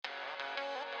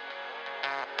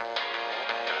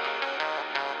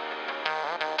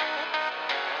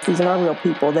These are real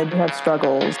people. They do have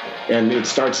struggles. And it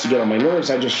starts to get on my nerves.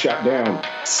 I just shut down.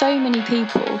 So many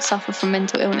people suffer from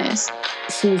mental illness.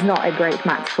 She's not a great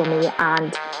match for me,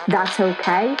 and that's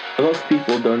okay. A lot of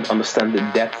people don't understand the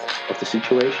depth of the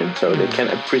situation, so they can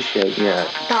appreciate,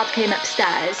 Dad came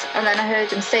upstairs, and then I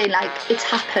heard him saying, like, it's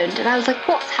happened. And I was like,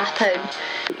 what's happened?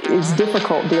 It's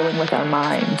difficult dealing with our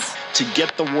minds. To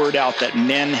get the word out that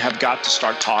men have got to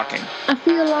start talking. I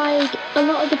feel like a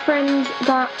lot of the friends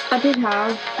that I did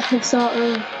have sort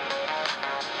of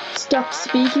stopped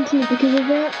speaking to me because of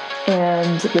it.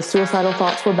 And the suicidal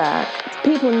thoughts were back.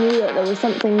 People knew that there was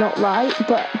something not right,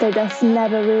 but they just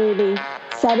never really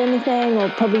said anything, or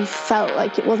probably felt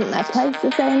like it wasn't their place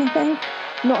to say anything.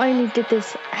 Not only did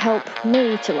this help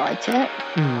me to write it,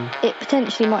 it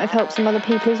potentially might have helped some other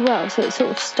people as well. So it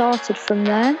sort of started from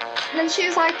there. And then she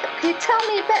was like, can you tell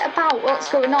me a bit about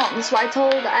what's going on? So I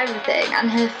told her everything, and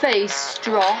her face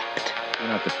dropped. You're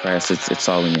not depressed, it's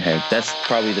all in your head. That's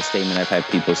probably the statement I've had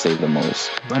people say the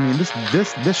most. I mean,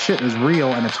 this shit is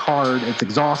real, and it's hard, it's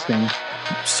exhausting.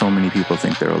 So many people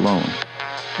think they're alone.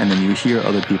 And then you hear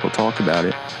other people talk about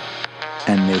it,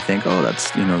 and they think, oh,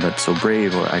 that's so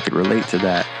brave, or I could relate to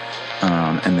that,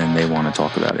 and then they want to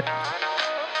talk about it.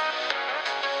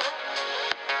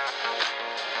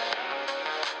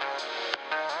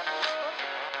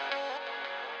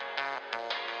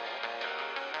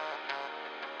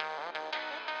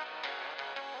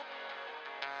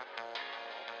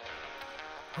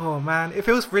 Oh man, it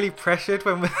feels really pressured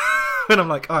when when I'm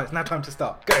like, oh, it's now time to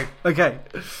start. Go. Okay.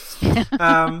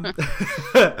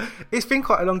 It's been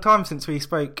quite a long time since we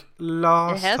spoke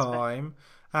last time.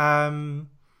 In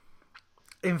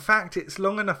fact, it's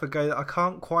long enough ago that I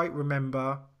can't quite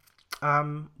remember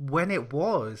when it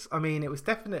was. I mean, it was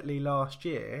definitely last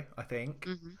year, I think.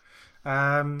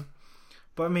 But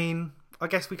I mean, I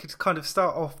guess we could kind of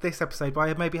start off this episode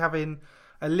by maybe having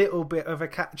a little bit of a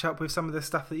catch up with some of the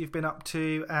stuff that you've been up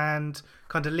to, and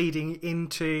kind of leading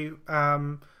into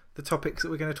the topics that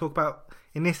we're going to talk about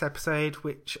in this episode,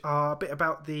 which are a bit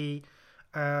about the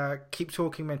Keep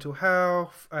Talking mental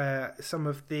health, some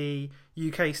of the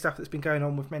UK stuff that's been going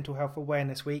on with Mental Health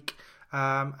Awareness Week,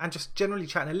 and just generally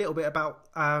chatting a little bit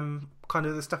about kind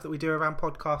of the stuff that we do around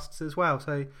podcasts as well.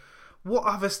 So what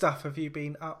other stuff have you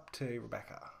been up to,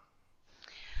 Rebecca?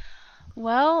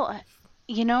 Well,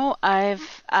 you know,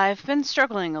 I've been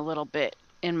struggling a little bit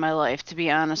in my life, to be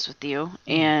honest with you,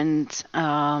 and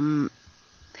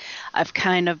I've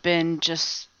kind of been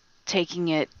just taking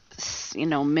it, you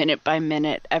know, minute by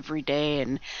minute every day,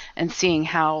 and seeing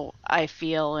how I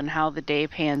feel and how the day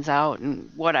pans out and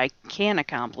what I can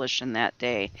accomplish in that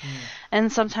day.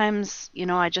 And sometimes, you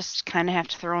know, I just kind of have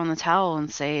to throw in the towel and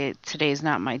say today's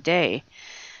not my day.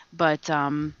 But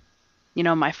you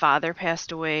know, my father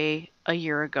passed away a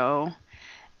year ago.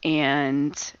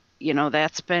 And, you know,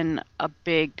 that's been a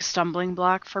big stumbling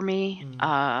block for me.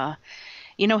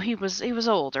 You know, he was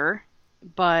older,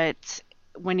 but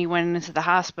when he went into the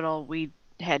hospital, we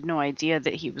had no idea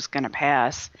that he was going to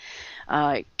pass.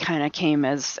 It kind of came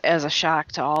as a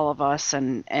shock to all of us,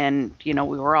 and you know,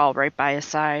 we were all right by his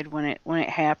side when it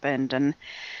happened, and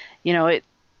you know, it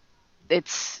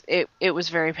was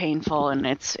very painful, and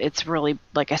it's really,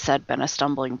 like I said, been a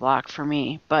stumbling block for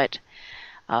me, but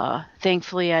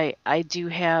thankfully, I do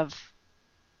have,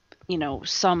 you know,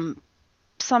 some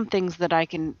things that I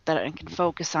can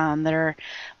focus on that are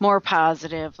more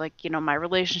positive. Like, you know, my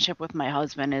relationship with my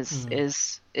husband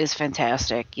is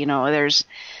fantastic. You know,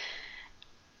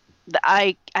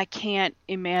 I can't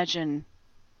imagine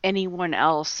anyone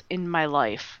else in my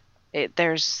life.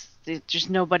 There's just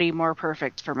nobody more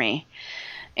perfect for me,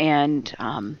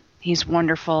 and he's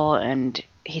wonderful, and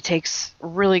he takes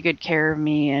really good care of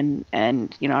me,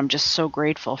 and you know, I'm just so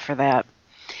grateful for that.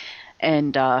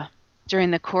 And during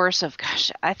the course of,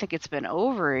 gosh, I think it's been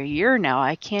over a year now.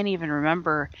 I can't even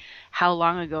remember how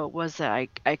long ago it was that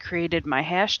I created my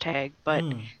hashtag, but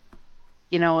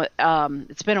you know,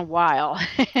 it's been a while.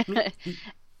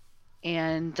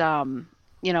 And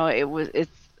you know,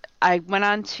 I went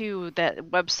on to that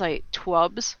website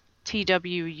TWUBS,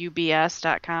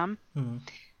 TWUBS.com.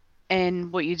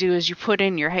 And what you do is you put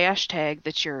in your hashtag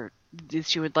that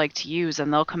you would like to use,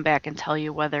 and they'll come back and tell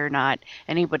you whether or not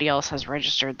anybody else has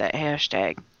registered that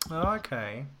hashtag.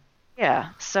 Okay. Yeah.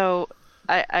 So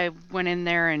I went in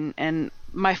there, and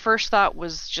my first thought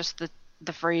was just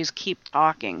the phrase "keep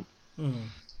talking,"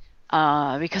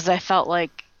 because I felt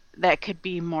like that could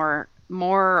be more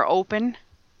open,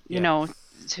 you know,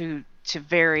 to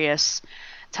various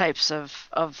types of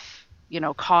you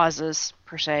know, causes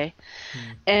per se.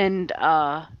 And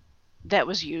that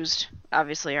was used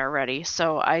obviously already,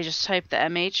 so I just typed the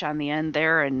MH on the end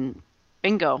there, and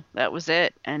bingo, that was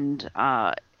it. And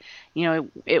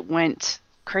it went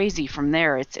crazy from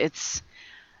there. It's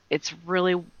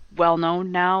really well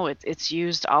known now. It's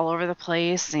used all over the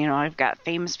place. I've got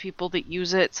famous people that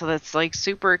use it, so that's like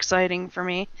super exciting for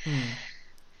me.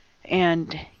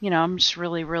 And I'm just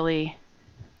really, really,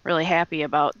 really happy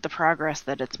about the progress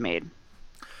that it's made.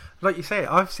 Like you say,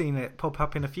 I've seen it pop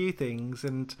up in a few things,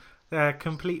 and they're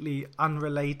completely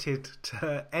unrelated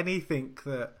to anything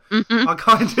that I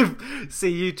kind of see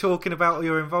you talking about or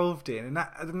you're involved in,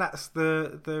 and that's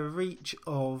the reach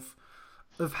of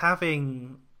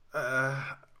having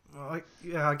I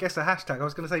guess a hashtag. I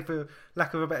was going to say, for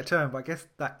lack of a better term, but I guess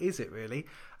that is it really.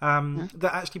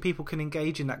 That actually people can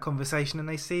engage in that conversation, and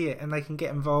they see it and they can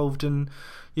get involved, and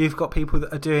you've got people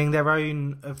that are doing their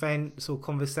own events or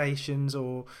conversations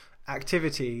or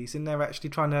activities, and they're actually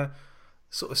trying to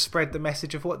sort of spread the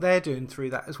message of what they're doing through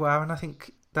that as well. And I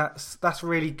think that's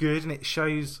really good, and it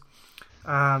shows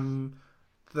the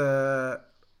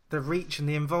reach and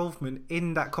the involvement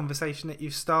in that conversation that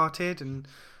you've started, and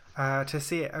to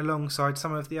see it alongside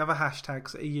some of the other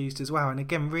hashtags that are used as well. And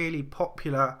again, really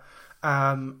popular,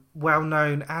 well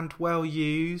known and well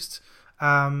used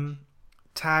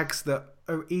tags that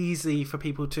are easy for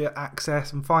people to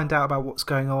access and find out about what's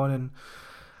going on,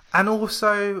 and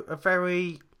also a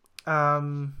very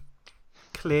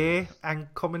clear and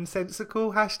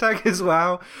commonsensical hashtag as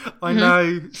well. I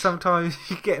know sometimes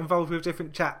you get involved with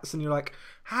different chats and you're like,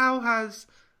 how has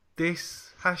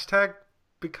this hashtag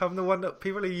become the one that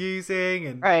people are using?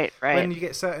 And right. when you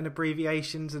get certain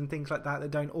abbreviations and things like that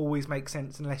don't always make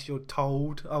sense unless you're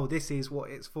told, oh, this is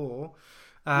what it's for.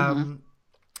 And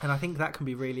I think that can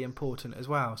be really important as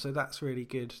well. So that's really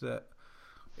good that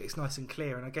it's nice and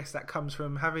clear. And I guess that comes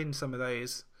from having some of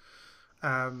those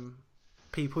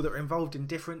people that are involved in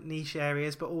different niche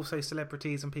areas, but also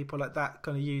celebrities and people like that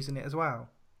kind of using it as well.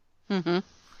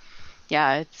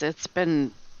 Yeah, it's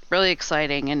been really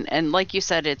exciting, and like you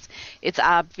said, it's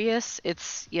obvious.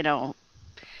 It's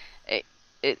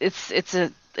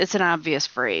it's an obvious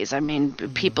phrase. I mean,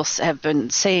 people have been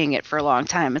saying it for a long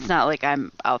time. It's not like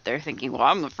I'm out there thinking, well,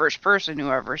 I'm the first person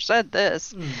who ever said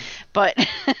this. But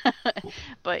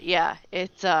yeah,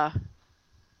 it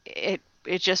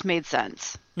just made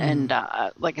sense. And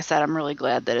like I said, I'm really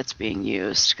glad that it's being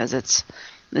used, because it's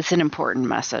an important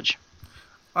message.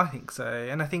 I think so.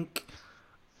 And I think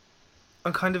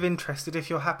I'm kind of interested, if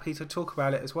you're happy to talk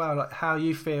about it as well, like how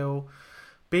you feel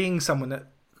being someone that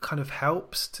kind of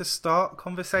helps to start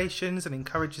conversations and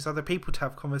encourages other people to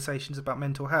have conversations about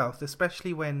mental health,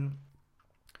 especially when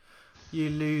you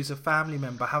lose a family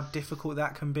member, how difficult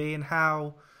that can be, and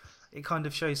how it kind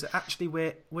of shows that actually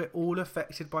we're all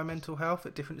affected by mental health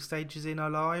at different stages in our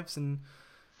lives. And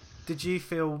did you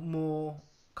feel more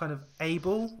kind of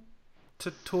able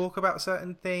to talk about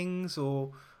certain things,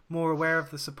 or more aware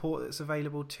of the support that's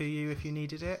available to you if you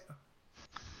needed it?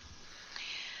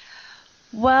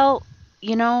 Well,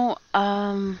 it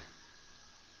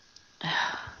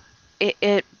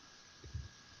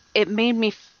made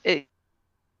me, it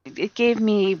gave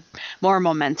me more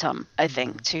momentum, I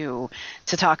think, to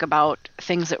talk about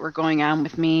things that were going on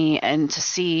with me, and to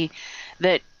see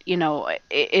that,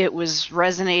 it was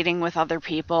resonating with other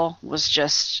people was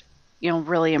just,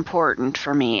 really important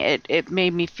for me. It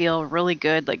made me feel really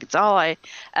good. Like, it's all I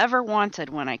ever wanted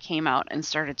when I came out and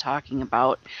started talking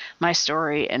about my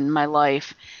story and my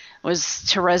life, was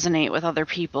to resonate with other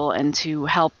people and to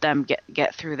help them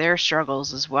get through their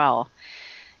struggles as well.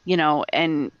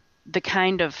 And the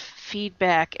kind of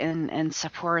feedback and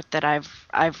support that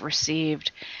I've received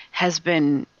has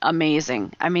been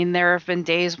amazing. I mean, there have been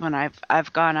days when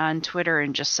I've gone on Twitter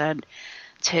and just said,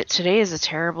 today is a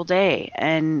terrible day,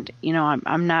 and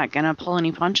I'm not gonna pull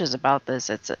any punches about this.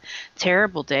 It's a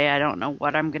terrible day. I don't know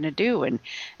what I'm gonna do, and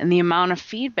the amount of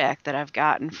feedback that I've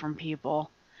gotten from people,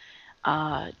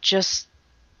 just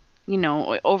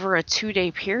over a 2-day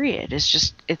period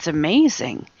is it's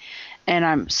amazing. And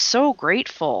I'm so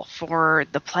grateful for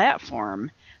the platform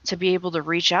to be able to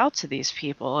reach out to these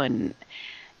people and,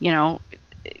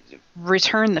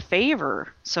 return the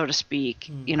favor, so to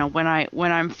speak, when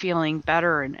I'm feeling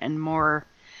better and more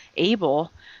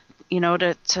able,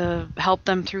 to help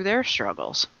them through their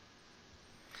struggles.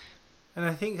 And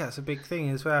I think that's a big thing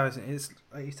as well, isn't it? It's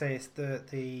like you say, it's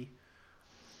the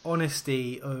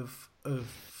honesty of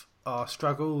our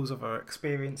struggles, of our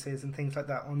experiences and things like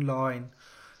that online,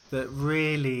 that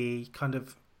really kind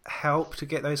of help to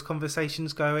get those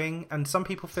conversations going. And some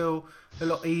people feel a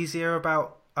lot easier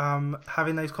about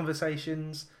having those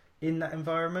conversations in that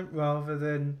environment rather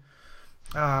than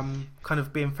kind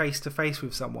of being face to face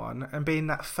with someone, and being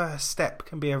that first step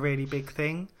can be a really big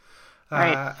thing.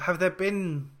 Right. Have there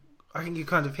been, I think you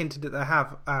kind of hinted that there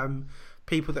have,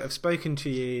 people that have spoken to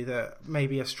you that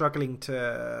maybe are struggling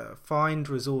to find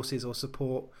resources or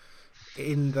support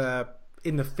in the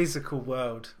physical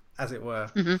world, as it were?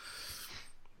 Mm-hmm.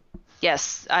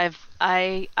 Yes, I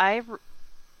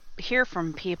hear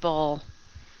from people,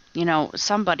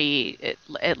 somebody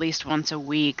at least once a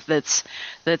week that's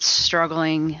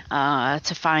struggling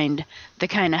to find the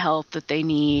kind of help that they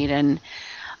need, and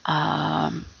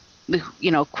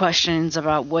questions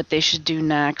about what they should do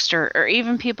next, or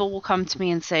even people will come to me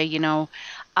and say,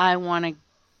 I want to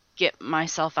get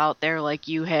myself out there like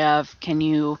you have. Can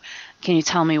you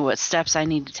tell me what steps I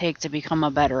need to take to become a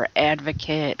better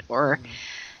advocate, or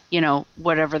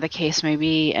whatever the case may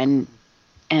be, and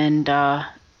I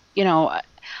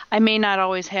may not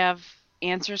always have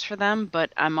answers for them,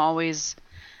 but I'm always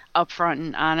upfront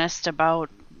and honest about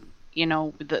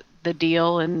the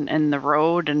deal and the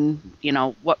road, and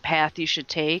what path you should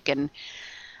take, and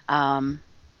so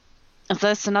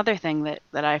that's another thing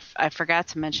that I forgot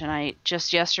to mention. I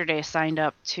just yesterday signed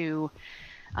up to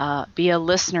be a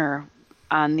listener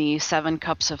on the 7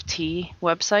 Cups of Tea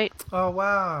website. Oh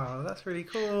wow, that's really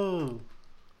cool.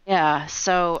 Yeah,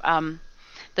 so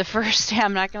the first day,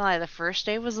 I'm not gonna lie, the first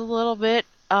day was a little bit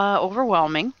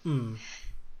overwhelming.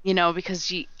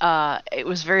 Because it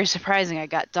was very surprising. I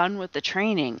got done with the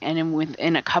training, and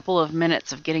within a couple of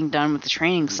minutes of getting done with the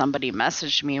training, somebody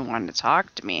messaged me and wanted to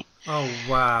talk to me. Oh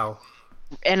wow.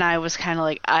 And I was kind of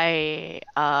like,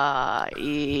 I've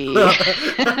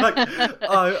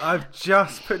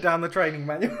just put down the training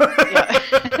manual.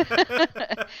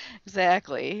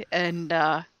 Exactly. And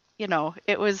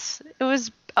it was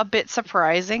a bit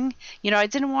surprising. I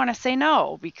didn't want to say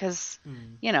no, because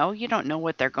you don't know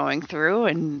what they're going through,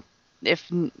 and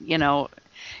if you'll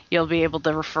be able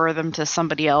to refer them to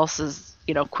somebody else's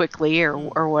quickly,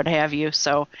 or what have you.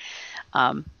 So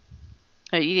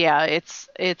yeah, it's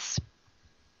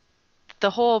the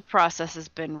whole process has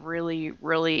been really,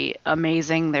 really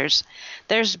amazing. There's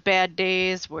bad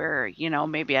days where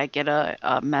maybe I get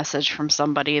a message from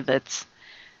somebody that's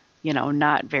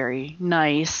not very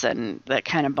nice, and that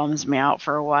kind of bums me out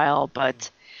for a while. But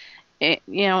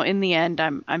in the end,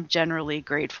 I'm generally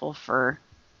grateful for,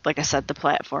 like I said, the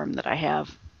platform that I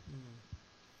have.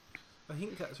 I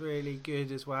think that's really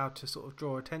good as well, to sort of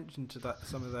draw attention to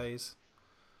some of those,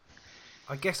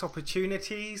 I guess,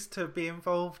 opportunities to be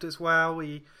involved as well.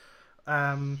 We,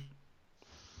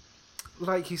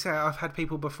 like you said, I've had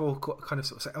people before kind of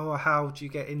sort of say, "Oh, how do you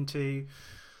get into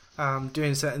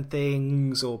doing certain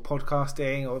things, or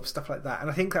podcasting, or stuff like that?" And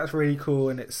I think that's really cool,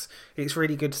 and it's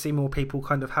really good to see more people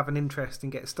kind of have an interest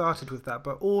and get started with that.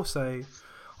 But also,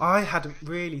 I hadn't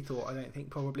really thought, I don't think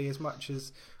probably as much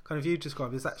as kind of you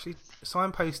described, is actually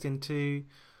signposting to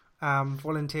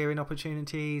volunteering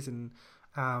opportunities and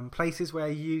places where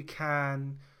you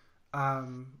can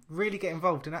really get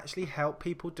involved and actually help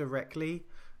people directly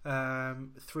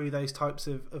through those types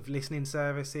of listening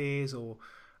services, or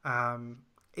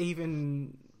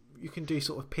even you can do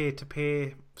sort of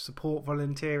peer-to-peer support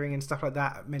volunteering and stuff like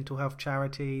that at mental health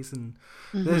charities, and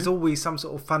there's always some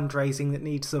sort of fundraising that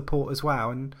needs support as well.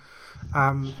 And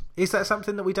is that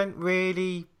something that we don't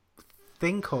really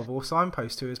think of or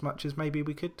signpost to as much as maybe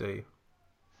we could do?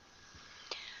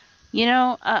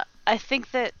 I think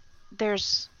that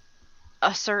there's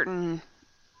a certain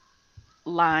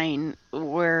line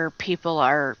where people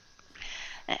are,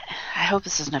 I hope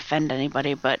this doesn't offend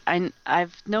anybody, but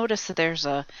I've noticed that there's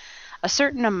a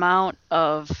certain amount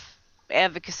of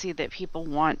advocacy that people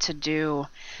want to do.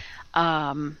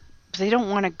 They don't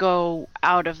want to go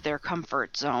out of their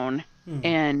comfort zone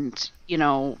and,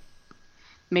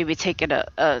 maybe take it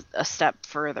a step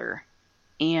further.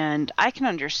 And I can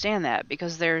understand that,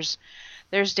 because there's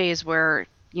days where,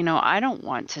 I don't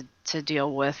want to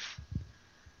deal with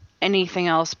anything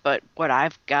else but what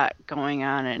I've got going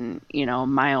on in,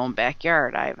 my own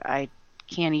backyard. I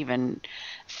can't even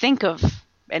think of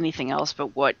anything else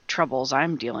but what troubles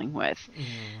I'm dealing with.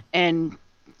 And,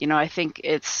 I think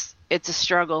it's a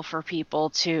struggle for people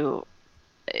to,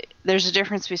 there's a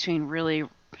difference between really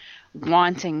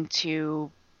wanting to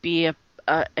be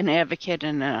an advocate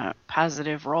and a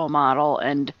positive role model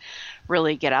and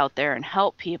really get out there and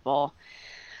help people,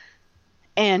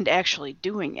 and actually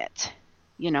doing it,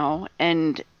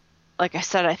 and like I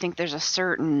said, I think there's a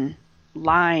certain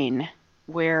line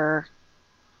where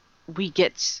we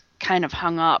get kind of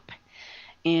hung up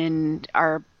in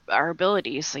our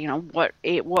abilities, what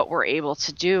we're able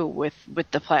to do with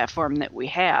the platform that we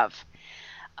have.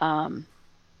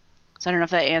 So I don't know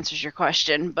if that answers your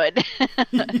question, but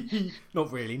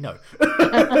not really, no.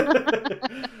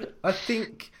 I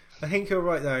think I think you're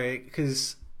right though,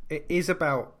 because it is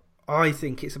about. I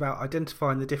think it's about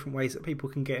identifying the different ways that people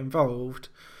can get involved,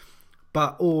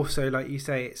 but also, like you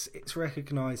say, it's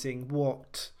recognizing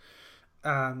what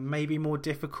may be more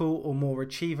difficult or more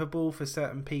achievable for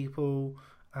certain people,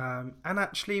 and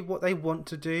actually what they want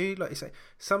to do. Like you say,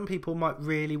 some people might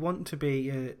really want to be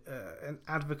an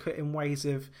advocate in ways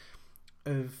of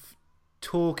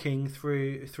talking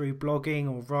through blogging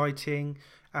or writing,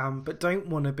 but don't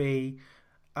want to be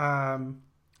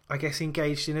I guess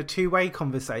engaged in a two-way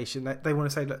conversation. They want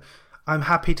to say, look, I'm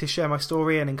happy to share my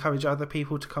story and encourage other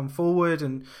people to come forward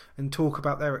and talk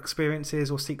about their experiences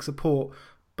or seek support,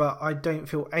 but I don't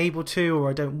feel able to, or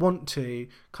I don't want to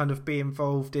kind of be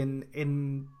involved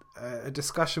in a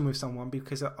discussion with someone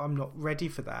because I'm not ready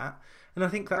for that. And I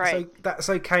think that's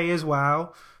okay as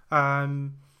well. I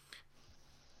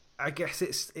guess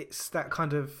it's that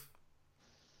kind of,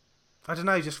 I don't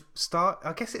know, just start.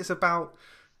 I guess it's about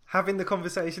having the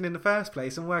conversation in the first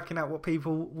place and working out what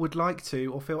people would like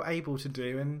to or feel able to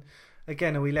do. And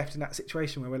again, are we left in that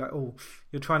situation where we're like, oh,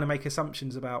 you're trying to make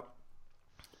assumptions about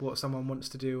what someone wants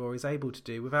to do or is able to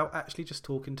do without actually just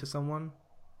talking to someone?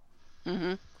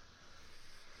 Mm-hmm.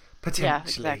 Potentially. Yeah,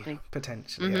 exactly.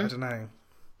 Potentially. I don't know.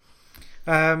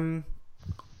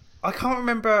 I can't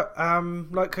remember,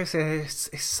 like I said,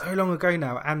 it's so long ago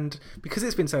now, and because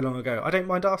it's been so long ago, I don't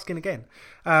mind asking again.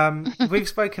 We've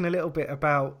spoken a little bit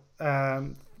about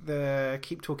the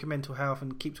Keep Talking Mental Health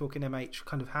and Keep Talking MH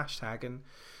kind of hashtag, and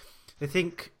I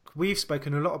think we've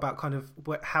spoken a lot about kind of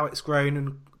how it's grown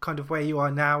and kind of where you are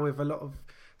now with a lot of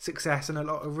success and a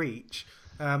lot of reach.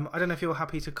 I don't know if you're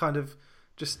happy to kind of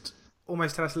just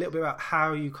almost tell us a little bit about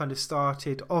how you kind of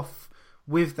started off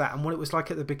with that and what it was like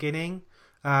at the beginning.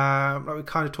 Like we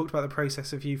kind of talked about the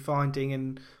process of you finding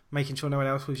and making sure no one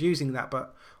else was using that,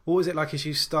 but what was it like as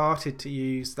you started to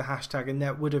use the hashtag, and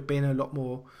there would have been a lot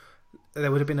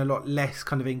less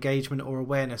kind of engagement or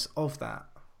awareness of that?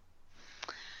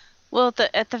 Well,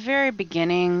 at the very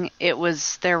beginning,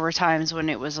 there were times when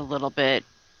it was a little bit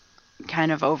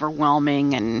kind of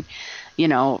overwhelming, and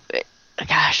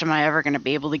gosh, am I ever going to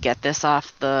be able to get this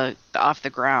off the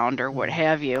ground or what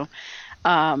have you?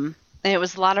 It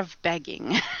was a lot of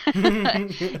begging,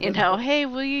 hey,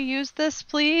 will you use this,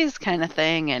 please, kind of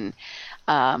thing. And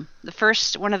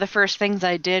one of the first things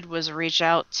I did was reach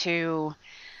out to,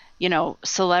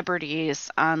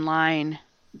 celebrities online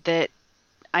that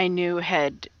I knew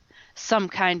had some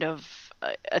kind of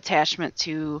attachment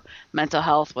to mental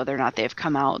health, whether or not they've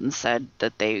come out and said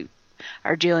that they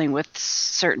are dealing with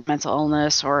certain mental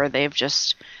illness, or they've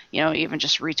just, even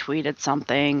just retweeted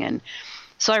something. And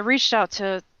so I reached out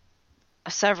to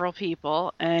several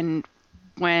people, and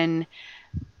when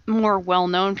more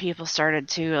well-known people started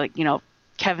to, like,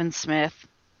 Kevin Smith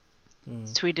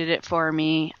tweeted it for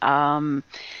me,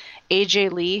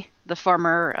 AJ Lee, the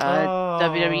former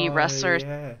WWE wrestler,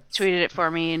 tweeted it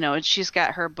for me. She's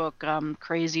got her book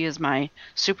Crazy Is My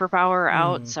Superpower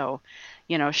out, so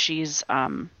she's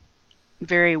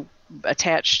very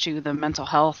attached to the mental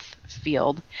health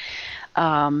field.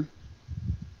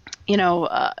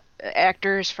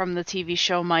 Actors from the TV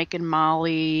show Mike and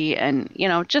Molly, and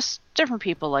just different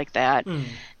people like that.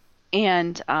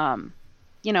 And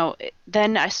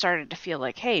then I started to feel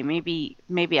like, hey, maybe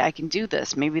I can do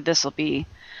this, maybe this will be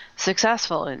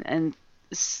successful, and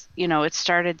it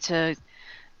started to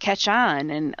catch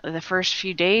on. And the first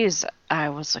few days I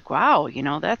was like, wow,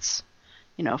 that's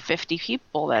 50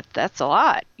 people, that's a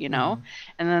lot, and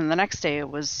then the next day it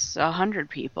was 100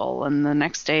 people, and the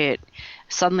next day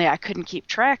suddenly I couldn't keep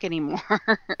track anymore.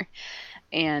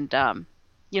 And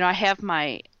I have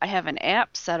an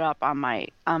app set up on my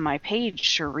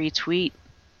page to retweet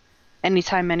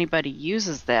anytime anybody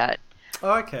uses that.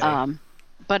 Okay.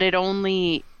 But it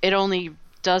only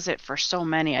does it for so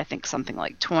many, I think something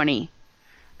like 20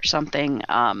 or something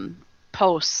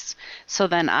posts, so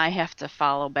then I have to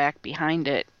follow back behind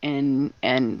it and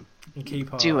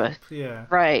keep do up.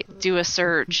 do a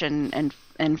search and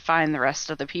find the rest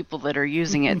of the people that are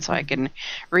using it so I can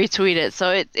retweet it.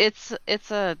 So it's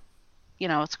a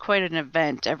it's quite an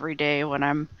event every day when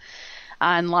I'm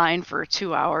online for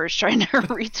 2 hours trying to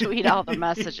retweet all the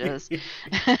messages.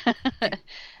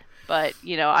 But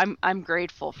I'm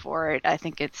grateful for it. I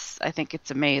think it's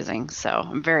amazing, so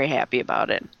I'm very happy about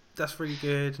it. That's really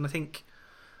good, and I think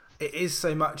it is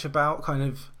so much about kind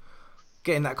of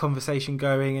getting that conversation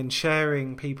going and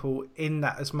sharing people in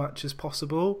that as much as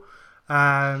possible.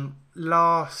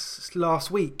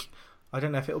 Last week, I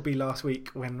don't know if it'll be last week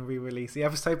when we release the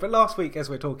episode, but last week as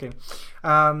we're talking,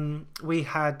 we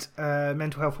had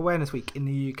Mental Health Awareness Week in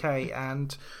the UK,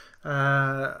 and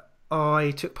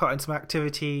I took part in some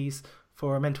activities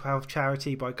for a mental health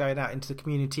charity by going out into the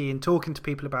community and talking to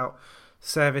people about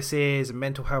services and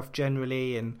mental health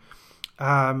generally. And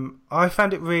I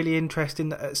found it really interesting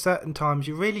that at certain times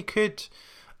you really could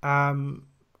kind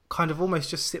of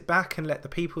almost just sit back and let the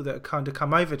people that kind of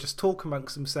come over just talk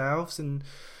amongst themselves. And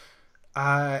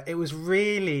it was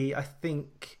really, I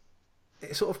think,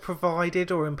 it sort of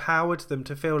provided or empowered them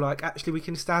to feel like actually we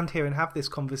can stand here and have this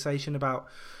conversation about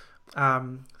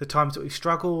the times that we've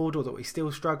struggled or that we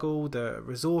still struggle, the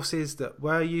resources that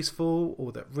were useful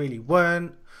or that really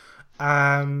weren't.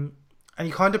 And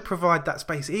you kind of provide that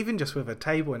space even just with a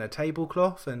table and a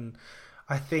tablecloth. And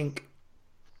I think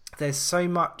there's so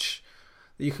much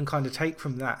that you can kind of take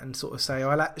from that and sort of say,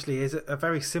 well, actually, is it a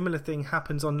very similar thing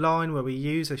happens online where we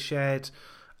use a shared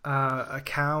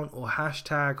account or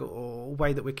hashtag or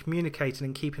way that we're communicating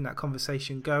and keeping that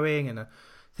conversation going. And I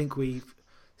think we've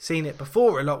seen it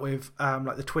before a lot with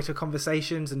like the Twitter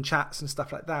conversations and chats and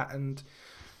stuff like that. And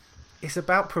it's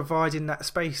about providing that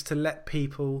space to let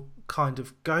people kind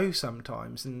of go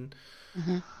sometimes. And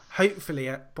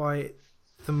hopefully by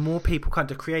the more people kind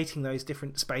of creating those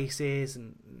different spaces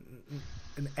and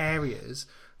areas,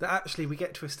 that actually we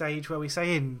get to a stage where we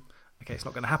say okay, it's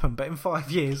not going to happen, but in 5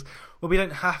 years, well, we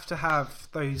don't have to have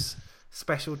those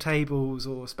special tables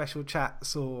or special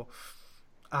chats, or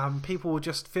people will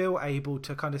just feel able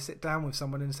to kind of sit down with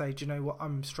someone and say, do you know what,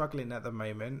 I'm struggling at the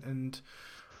moment, and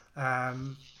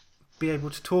be able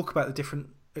to talk about the different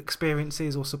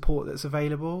experiences or support that's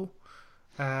available.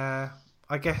 I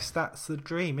guess that's the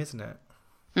dream, isn't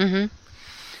it?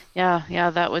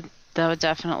 Yeah, that would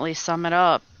definitely sum it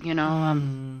up,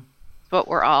 but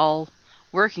we're all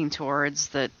working towards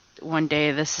that. One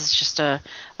day this is just a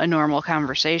normal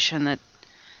conversation that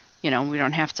we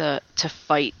don't have to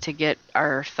fight to get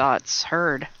our thoughts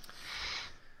heard.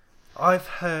 I've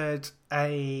heard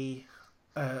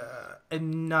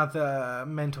another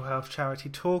mental health charity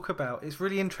talk about, it's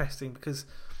really interesting because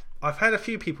I've had a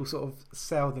few people sort of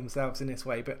sell themselves in this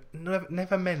way, but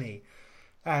never many.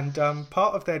 And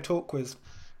part of their talk was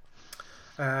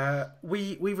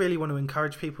we really want to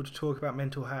encourage people to talk about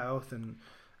mental health and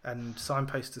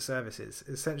signpost to services,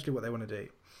 essentially what they want to do.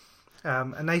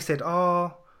 And they said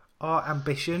our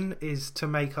ambition is to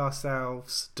make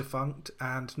ourselves defunct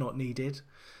and not needed.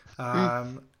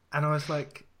 And I was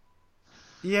like,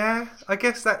 yeah, I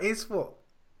guess that is what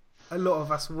a lot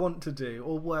of us want to do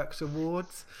or work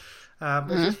towards.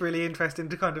 It's just really interesting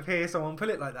to kind of hear someone put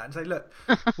it like that and say, look,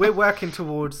 we're working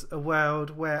towards a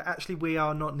world where actually we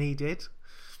are not needed.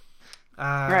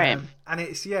 Right. And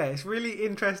it's really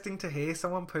interesting to hear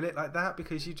someone put it like that,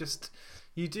 because you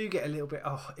do get a little bit,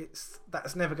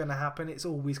 that's never going to happen. It's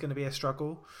always going to be a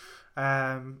struggle.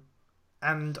 And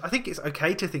I think it's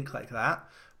okay to think like that,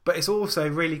 but it's also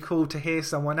really cool to hear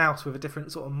someone else with a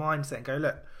different sort of mindset and go,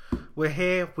 look, we're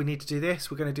here, we need to do this,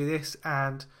 we're going to do this,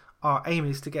 and our aim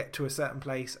is to get to a certain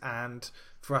place and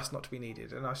for us not to be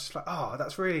needed. And I was just like,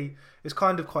 it's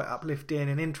kind of quite uplifting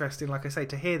and interesting, like I say,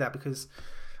 to hear that, because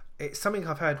it's something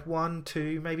I've heard 1,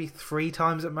 2, maybe 3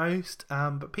 times at most,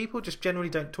 but people just generally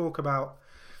don't talk about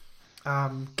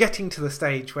getting to the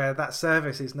stage where that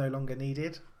service is no longer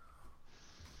needed.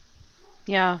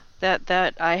 Yeah,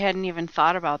 that I hadn't even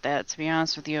thought about that, to be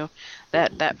honest with you,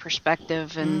 that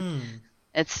perspective. And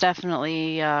it's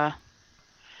definitely, I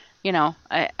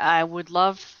would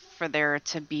love for there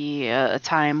to be a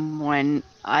time when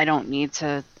I don't need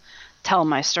to tell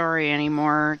my story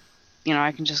anymore.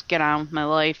 I can just get on with my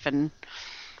life and,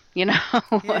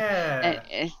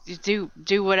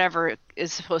 do whatever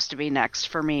is supposed to be next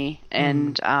for me.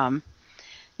 And,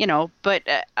 but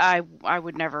I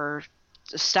would never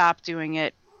stop doing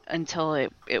it until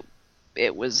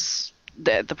it was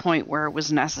the point where it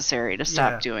was necessary to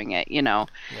stop doing it,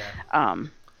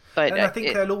 but I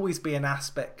think there'll always be an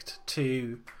aspect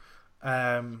to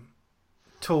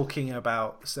talking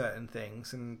about certain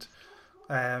things. And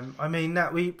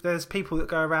there's people that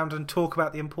go around and talk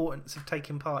about the importance of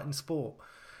taking part in sport.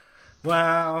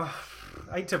 Well,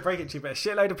 I hate to break it to you, but a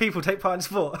shitload of people take part in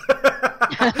sport.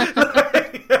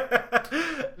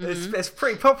 It's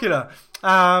pretty popular.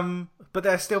 But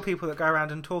there are still people that go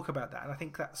around and talk about that. And I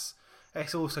think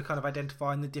it's also kind of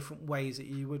identifying the different ways that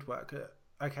you would work.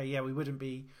 We wouldn't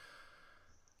be...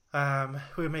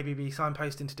 we would maybe be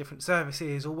signposting to different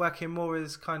services or working more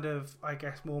as kind of, I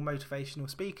guess, more motivational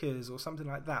speakers or something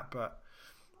like that. But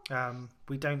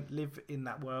we don't live in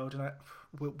that world, and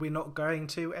we're not going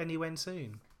to anyone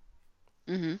soon.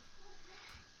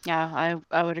 Yeah,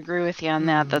 I would agree with you on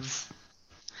that. That's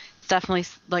definitely,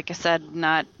 like I said,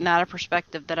 not a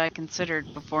perspective that I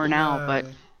considered before now. But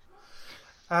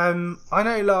I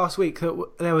know last week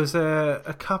that there was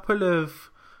a couple of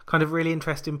kind of really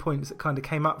interesting points that kind of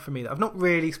came up for me that I've not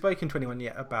really spoken to anyone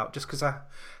yet about, just because I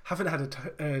haven't had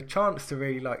a chance to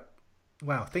really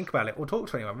think about it or talk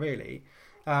to anyone really.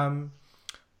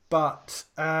 But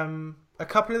a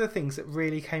couple of the things that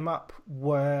really came up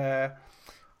were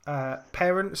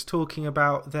parents talking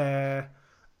about their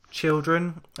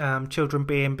children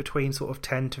being between sort of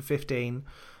 10 to 15,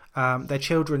 their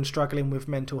children struggling with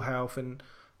mental health and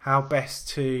how best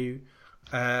to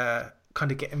kind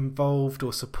of get involved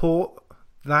or support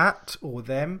that or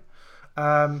them.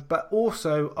 But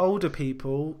also older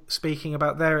people speaking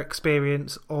about their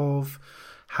experience of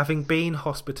having been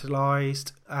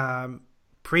hospitalised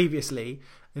previously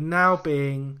and now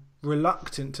being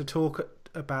reluctant to talk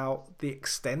about the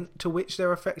extent to which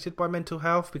they're affected by mental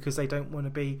health because they don't want to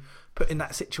be put in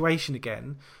that situation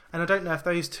again. And I don't know if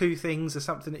those two things are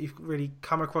something that you've really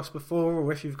come across before,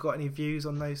 or if you've got any views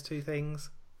on those two things.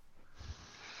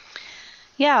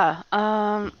 Yeah,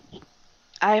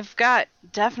 I've got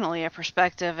definitely a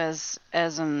perspective as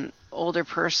an older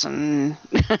person,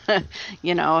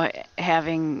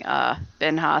 having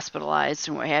been hospitalized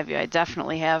and what have you. I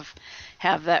definitely have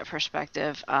that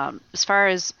perspective. As far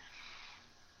as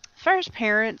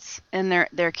parents and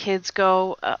their kids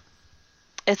go,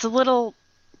 it's a little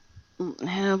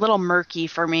murky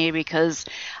for me because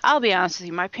I'll be honest with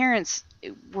you, my parents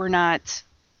were not.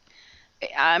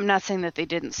 I'm not saying that they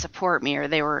didn't support me or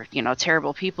they were,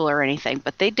 terrible people or anything,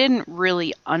 but they didn't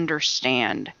really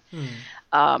understand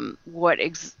what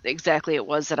exactly it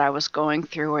was that I was going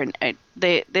through, and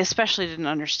they especially didn't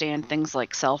understand things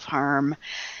like self-harm,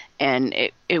 and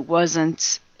it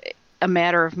wasn't a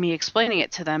matter of me explaining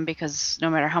it to them because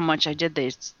no matter how much I did,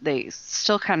 they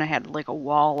still kind of had like a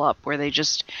wall up where they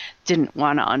just didn't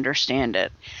want to understand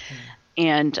it,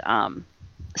 and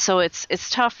so it's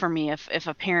tough for me if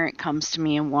a parent comes to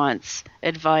me and wants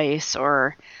advice,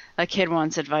 or a kid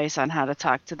wants advice on how to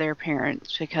talk to their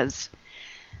parents, because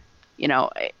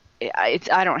I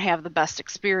don't have the best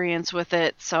experience with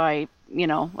it. So I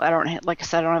don't, like I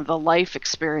said, I don't have the life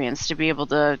experience to be able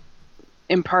to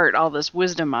impart all this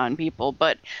wisdom on people,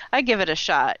 but I give it a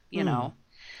shot,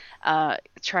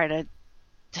 try to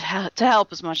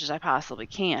help as much as I possibly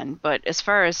can. But as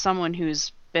far as someone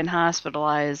who's been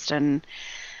hospitalized and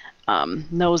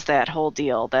knows that whole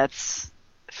deal, that's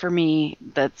for me,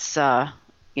 that's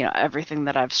everything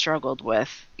that I've struggled with.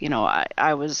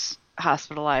 I was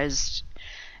hospitalized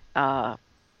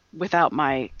without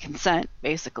my consent,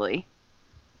 basically,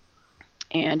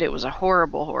 and it was a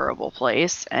horrible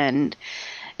place, and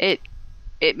it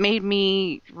made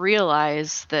me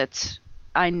realize that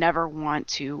I never want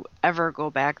to ever go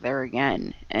back there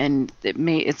again, and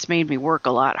it's made me work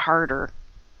a lot harder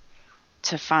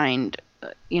to find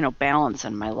balance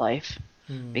in my life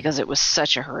because it was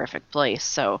such a horrific place.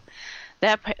 So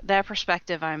that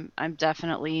perspective I'm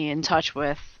definitely in touch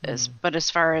with. But as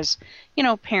far as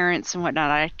parents and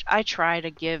whatnot, I try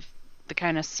to give the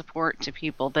kind of support to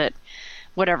people that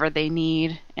whatever they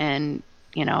need, and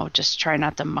just try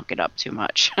not to muck it up too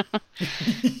much.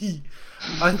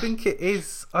 I think it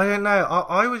is. I don't know.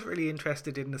 I was really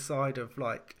interested in the side of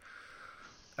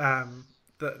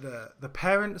the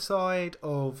parent side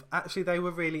of, actually they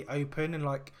were really open and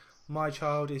like, my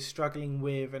child is struggling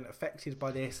with and affected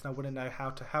by this and I want to know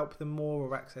how to help them more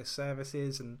or access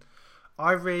services. And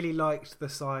I really liked the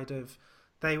side of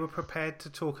they were prepared to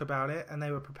talk about it, and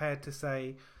they were prepared to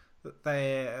say that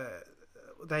their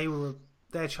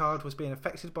child was being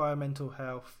affected by a mental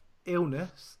health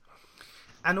illness,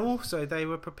 and also they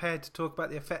were prepared to talk about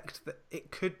the effect that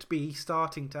it could be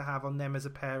starting to have on them as a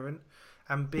parent,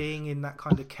 and being in that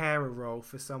kind of carer role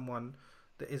for someone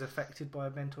that is affected by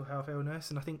a mental health illness.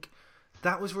 And I think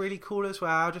that was really cool as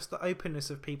well. Just the openness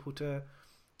of people to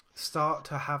start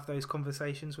to have those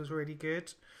conversations was really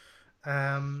good.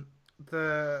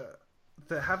 The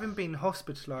having been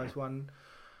hospitalised one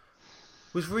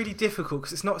was really difficult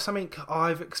because it's not something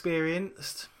I've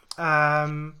experienced.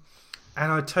 And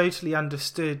I totally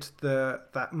understood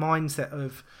that mindset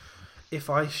of, if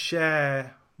I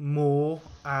share more,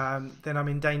 then I'm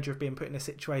in danger of being put in a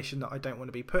situation that I don't want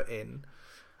to be put in.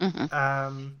 But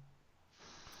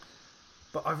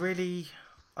I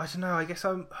don't know, I guess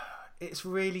it's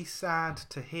really sad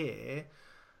to hear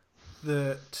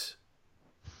that.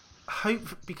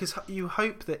 Because you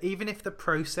hope that even if the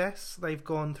process they've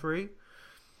gone through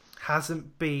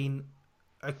hasn't been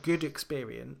a good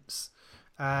experience,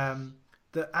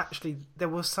 that actually there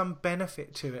was some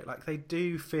benefit to it. Like, they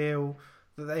do feel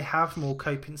that they have more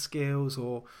coping skills,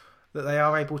 or that they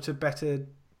are able to better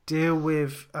deal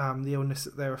with the illness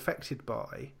that they're affected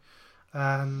by.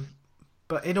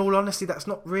 But in all honesty, that's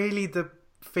not really the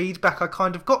feedback I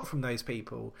kind of got from those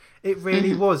people. It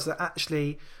really was that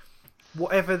actually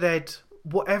whatever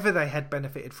they had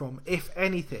benefited from, if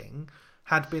anything,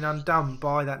 had been undone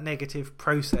by that negative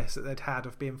process that they'd had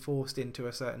of being forced into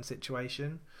a certain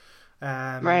situation.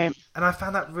 Right. And I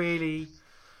found that really,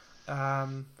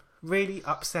 really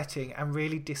upsetting and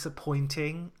really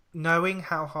disappointing, knowing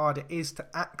how hard it is to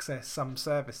access some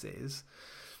services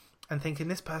and thinking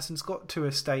this person's got to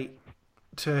a state,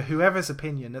 to whoever's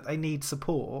opinion, that they need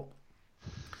support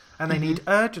and they need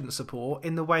urgent support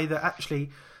in the way that actually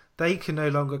they can no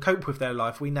longer cope with their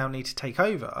life. We now need to take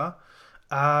over.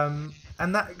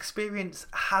 And that experience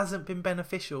hasn't been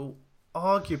beneficial,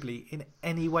 arguably, in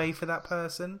any way for that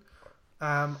person.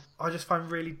 I just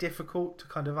find really difficult to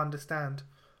kind of understand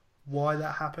why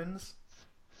that happens.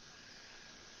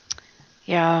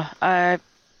 Yeah,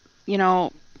 you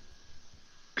know,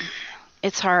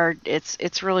 it's hard.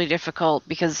 It's really difficult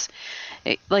because,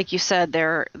 like you said,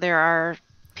 there are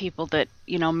people that,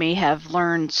 you know, may have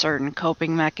learned certain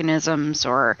coping mechanisms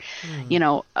or, you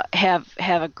know, have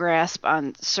a grasp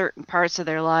on certain parts of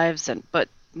their lives, but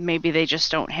maybe they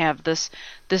just don't have this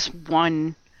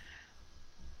one,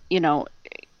 you know,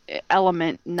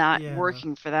 element not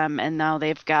working for them, and now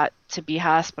they've got to be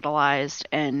hospitalized,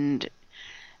 and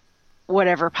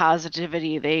whatever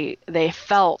positivity they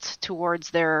felt towards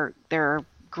their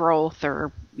growth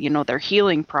or, you know, their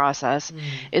healing process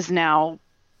is now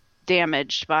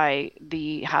damaged by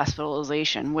the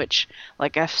hospitalization, which,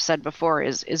 like I've said before,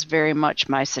 is very much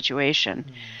my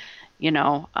situation. You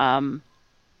know,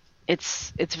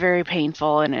 it's very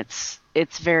painful, and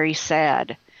it's very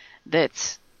sad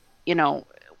that, you know,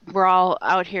 we're all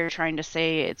out here trying to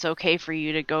say it's okay for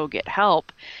you to go get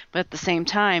help, but at the same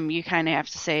time, you kind of have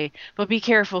to say, but be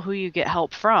careful who you get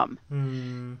help from.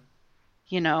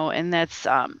 You know, and that's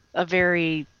a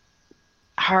very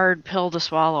hard pill to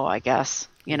swallow, I guess.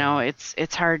 You know,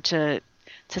 it's hard to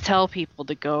tell people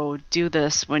to go do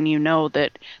this when you know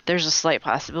that there's a slight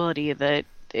possibility that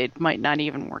it might not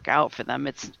even work out for them.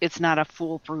 It's not a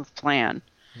foolproof plan.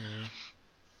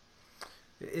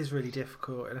 It is really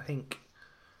difficult, and I think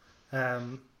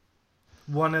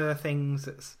one of the things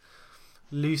that's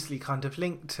loosely kind of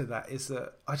linked to that is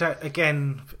that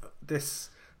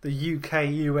the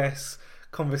UK-US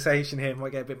conversation here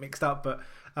might get a bit mixed up, but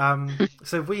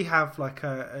so we have like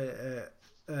a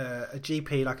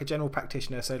GP, like a general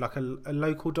practitioner, so like a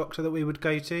local doctor that we would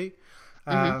go to,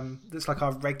 that's like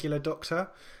our regular doctor,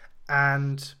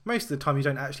 and most of the time you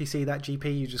don't actually see that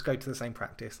GP, you just go to the same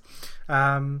practice.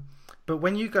 But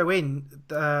when you go in,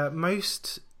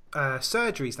 most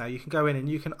surgeries now, you can go in and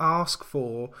you can ask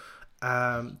for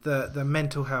the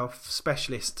mental health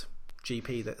specialist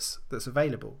GP that's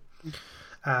available.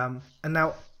 And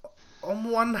now,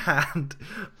 on one hand,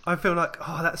 I feel like,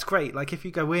 oh, that's great. Like, if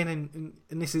you go in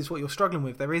and this is what you're struggling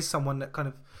with, there is someone that kind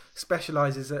of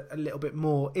specialises a little bit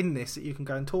more in this that you can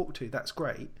go and talk to. That's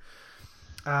great.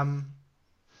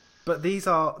 But these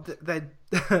are they're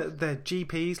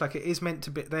GPs. Like, it is meant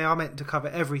to be. They are meant to cover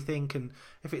everything. And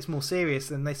if it's more serious,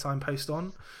 then they signpost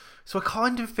on. So I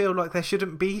kind of feel like there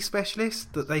shouldn't be specialists.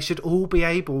 That they should all be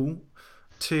able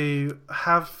to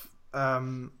have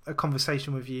a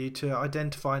conversation with you to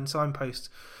identify and signpost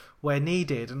where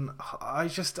needed. And I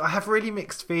have really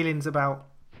mixed feelings about,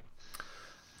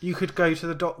 you could go to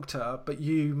the doctor but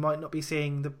you might not be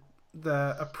seeing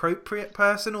the appropriate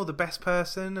person or the best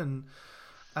person, and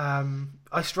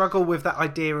I struggle with that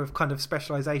idea of kind of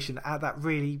specialization at that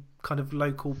really kind of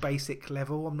local basic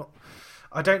level.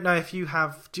 I don't know if do you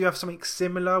have something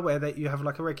similar where that you have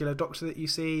like a regular doctor that you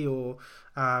see, or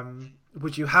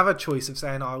would you have a choice of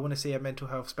saying, I want to see a mental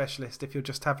health specialist if you're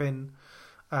just having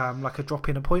like a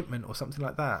drop-in appointment or something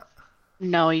like that?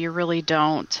 No, you really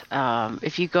don't.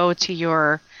 If you go to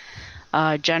your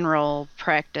general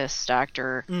practice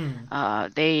doctor,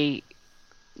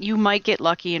 you might get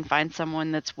lucky and find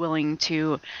someone that's willing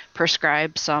to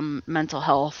prescribe some mental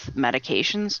health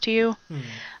medications to you.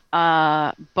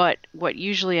 But what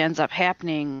usually ends up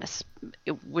happening,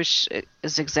 which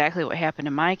is exactly what happened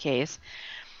in my case,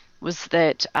 was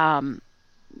that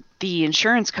the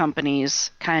insurance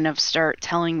companies kind of start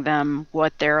telling them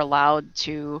what they're allowed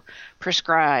to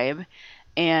prescribe.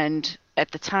 And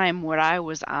at the time what I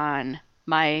was on,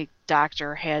 my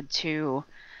doctor had to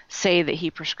say that he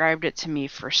prescribed it to me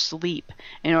for sleep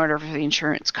in order for the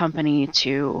insurance company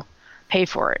to pay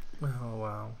for it. Oh,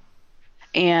 wow.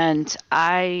 And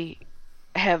I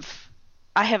have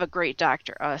a great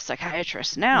doctor, a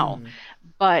psychiatrist now,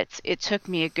 but it took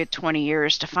me a good 20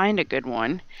 years to find a good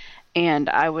one. And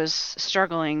I was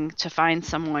struggling to find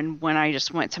someone when I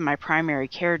just went to my primary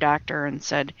care doctor and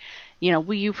said,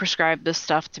 will you prescribe this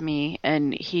stuff to me?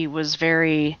 And he was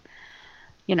very,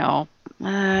 yeah,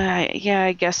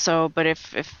 I guess so. But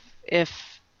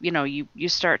if you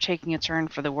start taking a turn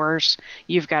for the worse,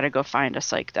 you've got to go find a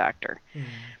psych doctor.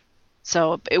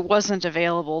 So it wasn't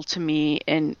available to me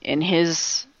in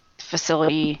his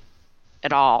facility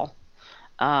at all.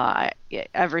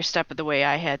 Every step of the way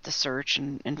I had to search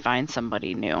and find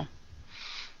somebody new.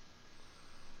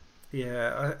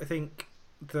 Yeah, I think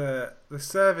the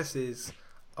services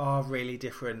are really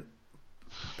different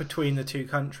between the two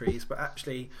countries, but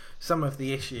actually some of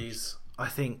the issues, I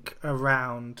think,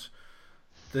 around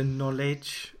the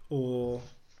knowledge or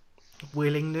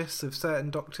willingness of certain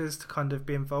doctors to kind of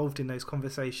be involved in those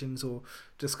conversations or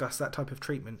discuss that type of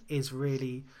treatment is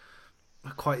really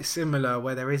quite similar,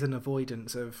 where there is an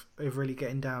avoidance of really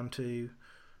getting down to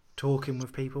talking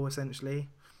with people essentially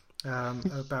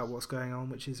about what's going on,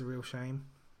 which is a real shame.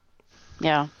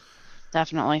 Yeah,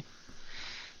 definitely.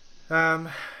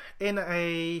 In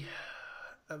a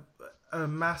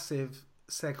massive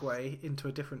segue into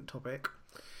a different topic,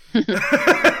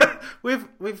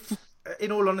 with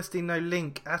in all honesty no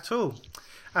link at all.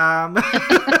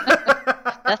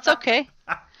 That's okay.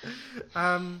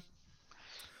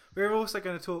 We're also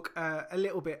going to talk a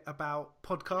little bit about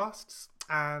podcasts,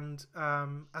 and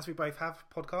as we both have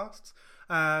podcasts,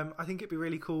 I think it'd be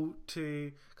really cool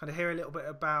to kind of hear a little bit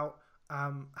about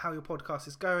how your podcast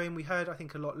is going. We heard, I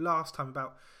think, a lot last time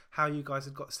about how you guys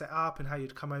had got set up and how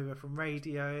you'd come over from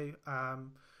radio.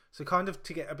 So kind of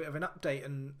to get a bit of an update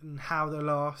and how the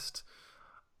last,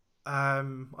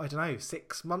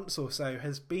 6 months or so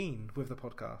has been with the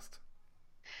podcast.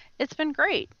 It's been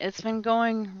great. It's been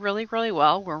going really, really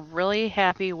well. We're really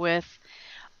happy with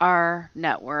our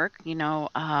network.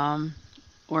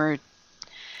 We're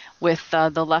with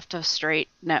the Left of Straight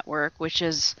network, which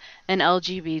is an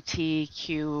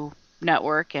LGBTQ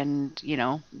network, and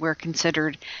we're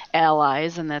considered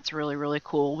allies, and that's really, really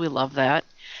cool. We love that.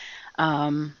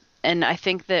 And I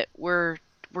think that we're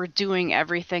doing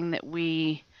everything that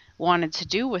we wanted to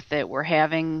do with it. We're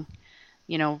having,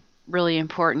 really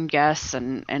important guests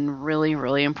and really,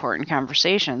 really important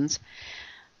conversations.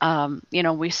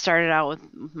 We started out with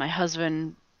my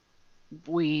husband.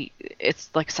 It's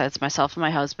like I said, it's myself and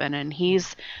my husband, and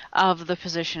he's of the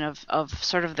position of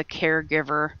sort of the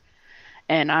caregiver,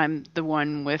 and I'm the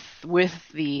one with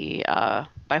the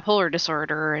bipolar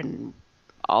disorder and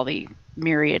all the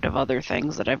myriad of other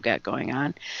things that I've got going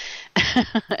on.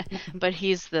 But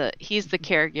he's the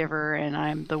caregiver, and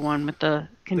I'm the one with the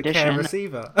condition. The care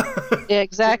receiver. Yeah,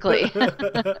 exactly.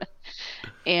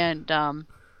 And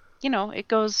it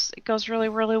goes really,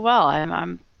 really well.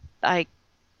 Our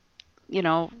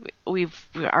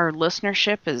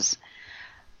listenership is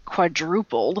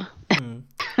quadrupled.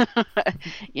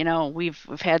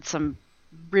 We've had some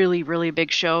really, really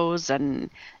big shows, and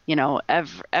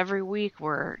every week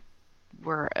we're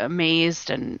amazed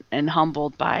and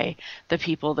humbled by the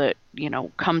people that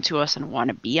come to us and want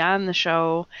to be on the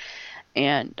show,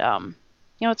 and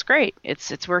it's great.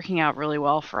 It's working out really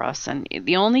well for us. And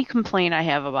the only complaint I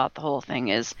have about the whole thing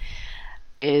is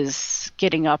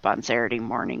getting up on Saturday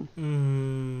morning.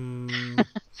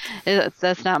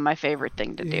 That's not my favorite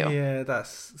thing to do. Yeah,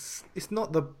 it's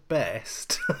not the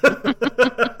best.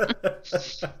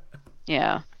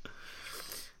 Yeah.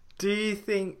 Do you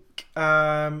think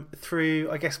through,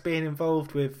 I guess, being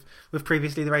involved with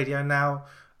previously the radio and now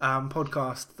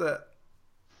podcast, that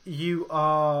you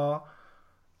are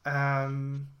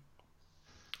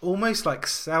almost like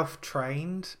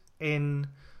self-trained in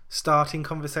starting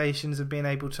conversations and being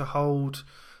able to hold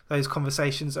those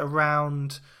conversations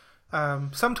around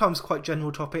sometimes quite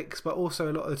general topics, but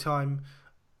also a lot of the time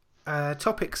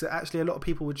topics that actually a lot of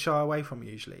people would shy away from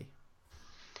usually?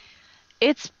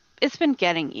 It's been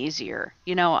getting easier.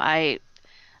 I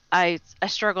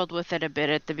struggled with it a bit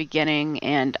at the beginning,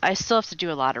 and I still have to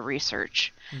do a lot of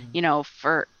research.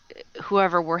 For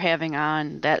whoever we're having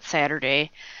on that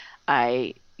Saturday,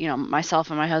 myself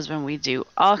and my husband, we do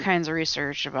all kinds of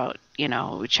research about,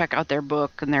 we check out their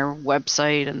book and their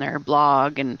website and their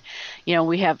blog, and,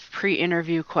 we have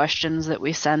pre-interview questions that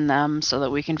we send them so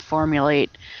that we can formulate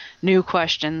new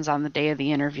questions on the day of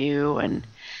the interview. And,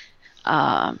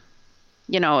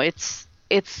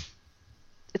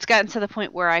 it's gotten to the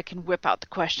point where I can whip out the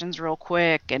questions real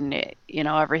quick, and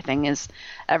everything is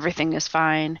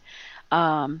fine.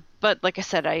 But like I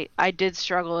said, I did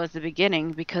struggle at the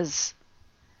beginning because,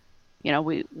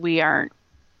 we aren't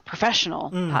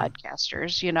professional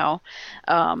podcasters,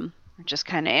 we're just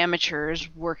kind of amateurs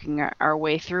working our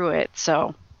way through it.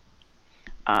 So,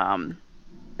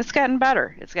 It's gotten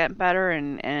better.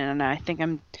 And I think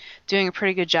I'm doing a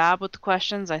pretty good job with the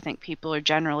questions. I think people are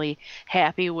generally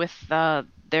happy with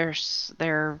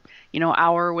their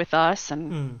hour with us,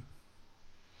 and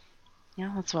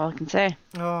that's all I can say.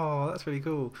 Oh, that's really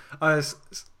cool. I was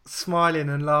smiling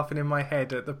and laughing in my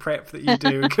head at the prep that you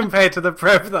do compared to the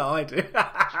prep that I do.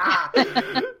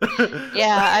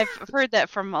 Yeah, I've heard that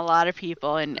from a lot of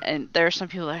people, and there are some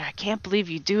people that I can't believe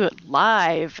you do it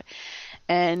live.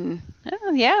 And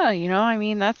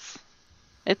that's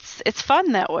it's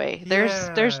fun that way.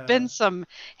 There's been some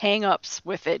hang-ups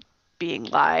with it being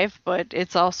live, but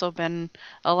it's also been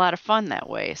a lot of fun that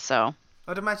way. So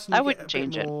I'd imagine you get a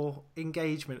bit more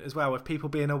engagement as well, with people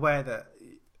being aware that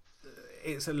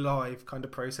it's a live kind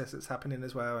of process that's happening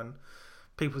as well, and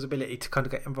people's ability to kind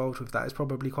of get involved with that is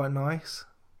probably quite nice.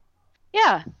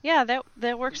 Yeah,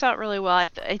 that works out really well.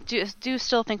 I do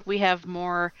still think we have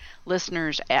more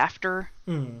listeners after,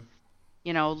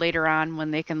 later on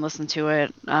when they can listen to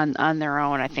it on their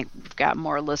own. I think we've got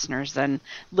more listeners than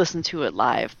listen to it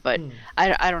live, but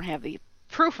I don't have the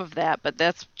proof of that, but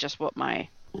that's just what my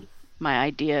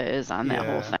idea is on that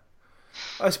whole thing.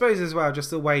 I suppose as well, just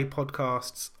the way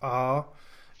podcasts are,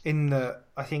 in that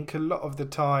I think a lot of the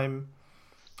time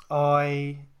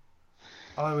I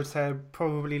would say I'm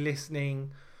probably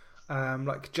listening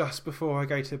like just before I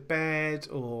go to bed,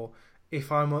 or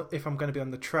if I'm going to be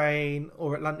on the train,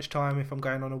 or at lunchtime if I'm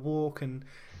going on a walk, and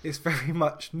it's very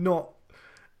much not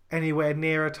anywhere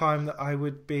near a time that I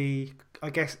would be, I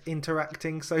guess,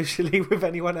 interacting socially with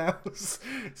anyone else.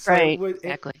 So right,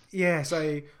 exactly.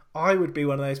 So I would be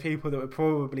one of those people that would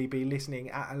probably be listening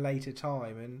at a later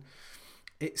time, and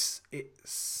it's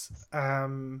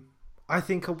I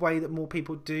think a way that more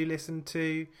people do listen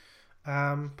to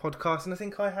podcasts. And I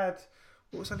think what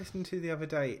was I listening to the other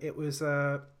day? It was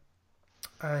a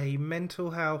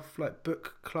mental health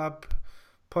book club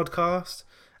podcast,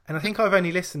 and I think I've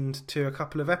only listened to a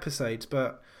couple of episodes,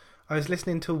 but I was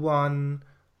listening to one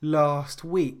last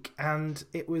week, and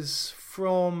it was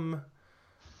from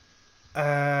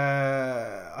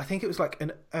I think it was like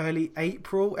an early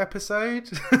April episode.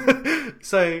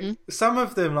 So some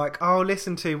of them I'll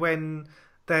listen to when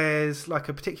there's like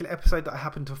a particular episode that I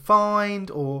happen to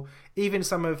find, or even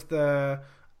some of the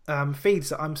feeds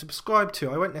that I'm subscribed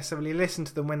to, I won't necessarily listen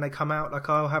to them when they come out.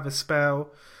 I'll have a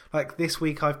spell. Like this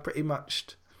week I've pretty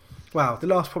much, the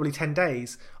last probably 10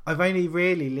 days I've only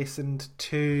really listened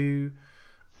to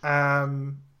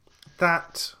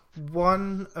that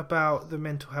one about the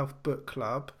mental health book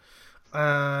club,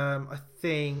 I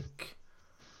think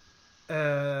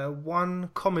one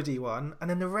comedy one, and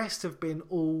then the rest have been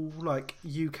all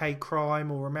UK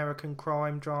crime or American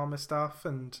crime drama stuff,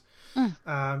 and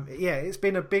it's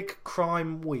been a big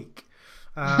crime week.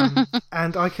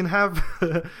 And I can have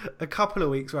a couple of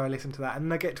weeks where I listen to that,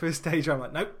 and I get to a stage where I'm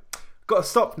like, nope, got to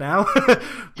stop now,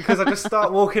 because I just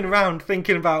start walking around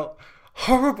thinking about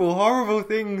horrible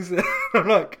things. I'm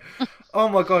like, oh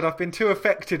my god, I've been too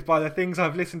affected by the things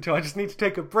I've listened to. I just need to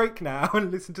take a break now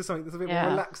and listen to something that's a bit more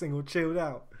relaxing or chilled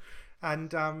out.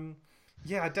 And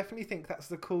I definitely think that's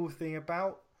the cool thing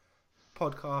about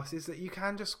podcasts, is that you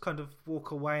can just kind of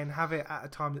walk away and have it at a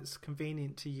time that's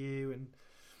convenient to you. And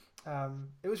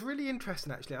it was really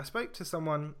interesting, actually. I spoke to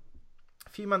someone a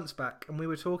few months back, and we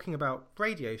were talking about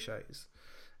radio shows,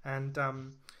 and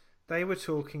they were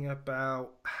talking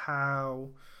about how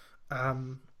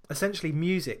essentially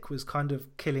music was kind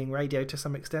of killing radio to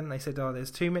some extent. They said,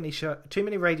 there's too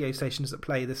many radio stations that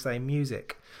play the same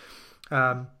music.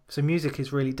 So music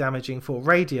is really damaging for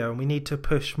radio, and we need to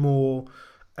push more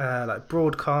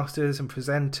broadcasters and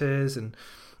presenters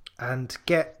and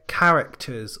get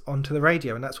characters onto the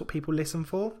radio, and that's what people listen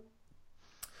for.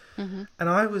 And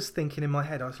I was thinking in my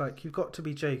head, I was like, you've got to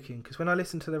be joking, because when I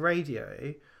listen to the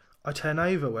radio, I turn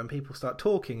over when people start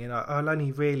talking, and I'll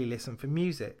only really listen for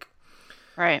music.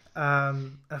 Right. I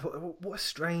thought, what a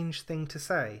strange thing to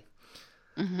say.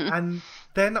 And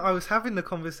then I was having the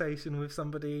conversation with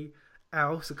somebody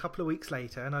else a couple of weeks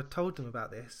later, and I told them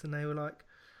about this, and they were like,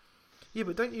 yeah,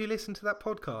 but don't you listen to that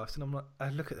podcast? And I'm like, I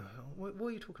look at them, what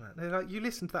are you talking about? They're like, you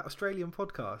listen to that Australian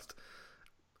podcast?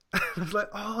 And I was like,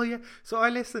 oh yeah. So I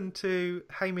listened to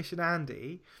Hamish and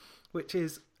Andy, which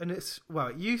is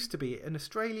it used to be an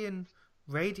Australian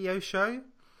radio show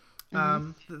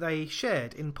that they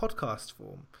shared in podcast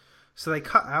form. So they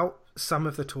cut out some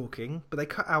of the talking, but they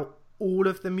cut out all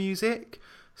of the music.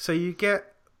 So you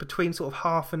get between sort of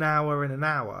half an hour and an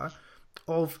hour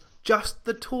of just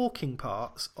the talking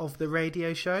parts of the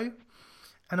radio show.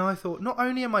 And I thought, not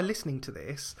only am I listening to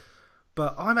this,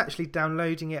 but I'm actually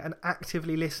downloading it and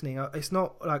actively listening. It's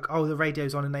not like, the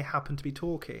radio's on and they happen to be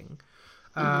talking.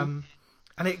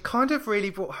 And it kind of really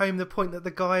brought home the point that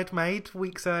the guy had made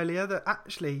weeks earlier, that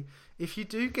actually, if you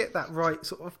do get that right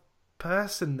sort of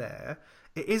person there,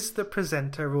 it is the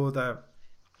presenter or the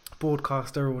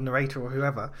broadcaster or narrator or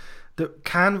whoever that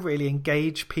can really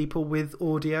engage people with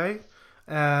audio.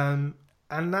 And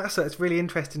it's really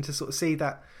interesting to sort of see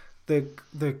that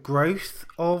the growth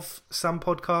of some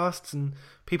podcasts and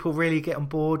people really get on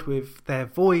board with their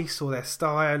voice or their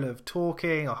style of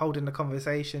talking or holding the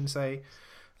conversation. So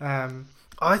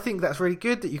I think that's really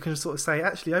good that you can sort of say,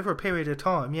 actually, over a period of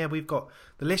time, we've got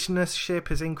the listenership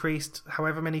has increased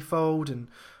however many fold, and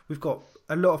we've got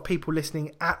a lot of people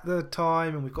listening at the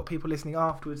time, and we've got people listening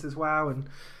afterwards as well. And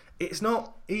it's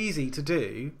not easy to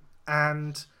do,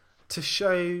 and to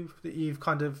show that you've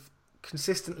kind of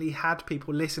consistently had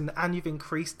people listen and you've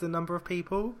increased the number of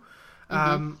people,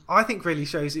 I think really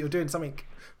shows that you're doing something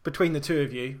between the two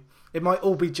of you. It might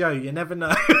all be Joe, you never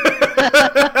know.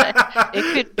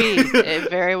 It could be. It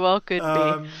very well could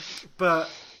be. But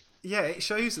yeah, it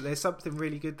shows that there's something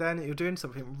really good there, and that you're doing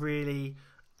something really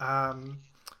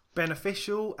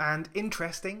beneficial and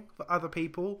interesting for other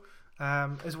people,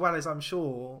 as well as, I'm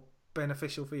sure,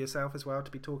 beneficial for yourself as well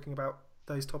to be talking about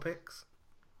those topics.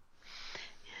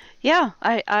 Yeah,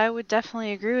 I would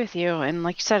definitely agree with you. And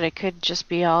like you said, it could just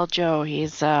be all Joe.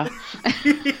 He's I'm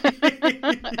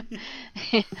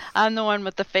the one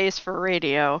with the face for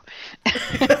radio.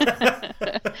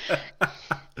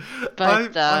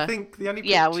 But I think the only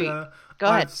picture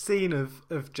I've seen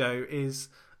of Joe is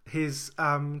his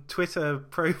Twitter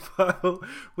profile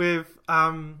with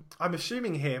I'm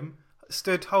assuming him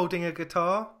stood holding a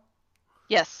guitar.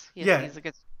 Yes, yeah. He's a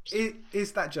good.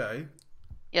 Is that Joe?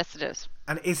 Yes, it is.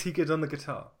 And is he good on the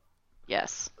guitar?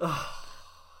 Yes. Oh,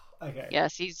 okay.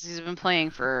 Yes, he's been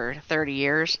playing for 30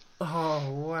 years. Oh,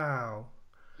 wow.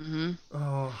 Mhm.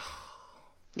 Oh.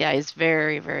 Yeah, he's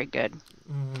very, very good.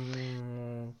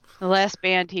 The last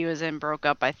band he was in broke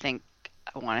up, I think,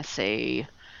 I want to say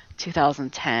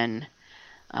 2010.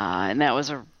 And that was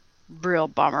a real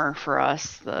bummer for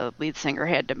us. The lead singer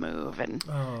had to move, and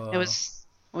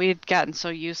we'd gotten so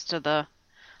used to the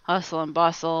hustle and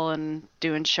bustle and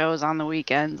doing shows on the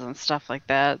weekends and stuff like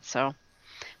that. So,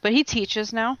 but he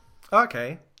teaches now.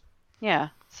 Okay. Yeah,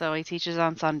 so he teaches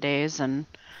on Sundays, and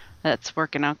that's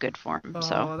working out good for him.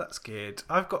 Oh, that's good.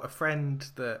 I've got a friend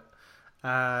that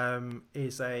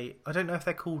is I don't know if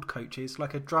they're called coaches,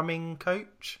 like a drumming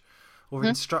coach or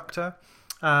instructor.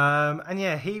 And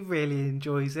yeah, he really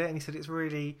enjoys it, and he said it's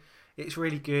really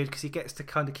good because he gets to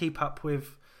kind of keep up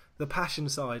with the passion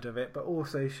side of it, but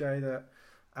also show that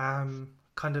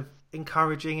kind of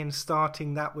encouraging and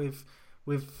starting that with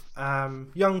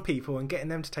young people and getting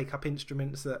them to take up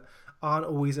instruments that aren't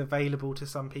always available to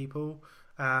some people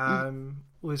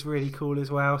was really cool as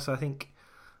well. So I think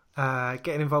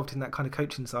getting involved in that kind of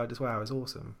coaching side as well is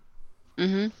awesome.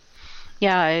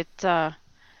 Yeah,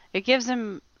 it gives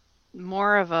him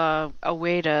more of a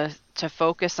way to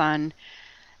focus on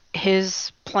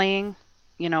his playing.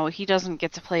 You know, he doesn't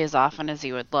get to play as often as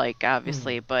he would like,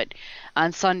 obviously, but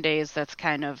on Sundays, that's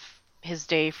kind of his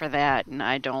day for that. And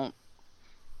I don't,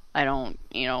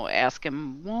 ask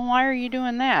him, well, why are you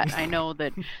doing that? I know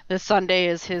that the Sunday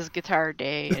is his guitar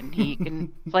day, and he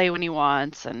can play when he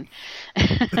wants, and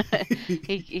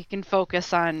he can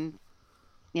focus on,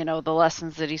 the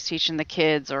lessons that he's teaching the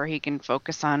kids, or he can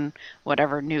focus on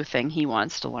whatever new thing he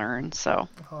wants to learn. So.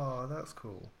 Oh, that's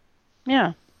cool.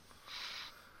 Yeah.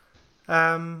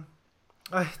 I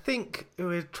think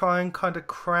we'll try and kind of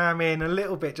cram in a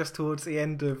little bit just towards the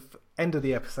end of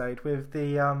the episode with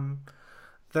the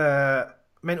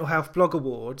Mental Health Blog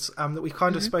Awards that we've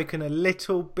kind of spoken a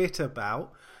little bit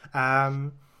about,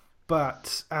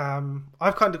 but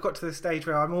I've kind of got to the stage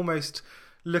where I'm almost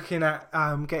looking at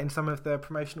getting some of the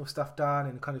promotional stuff done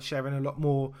and kind of sharing a lot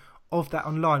more of that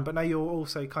online. But now you're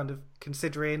also kind of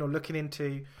considering or looking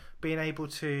into being able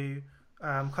to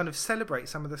kind of celebrate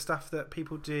some of the stuff that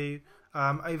people do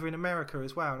over in America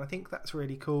as well, and I think that's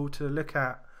really cool to look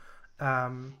at.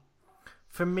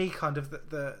 For me, kind of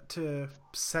to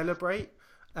celebrate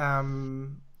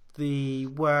the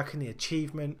work and the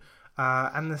achievement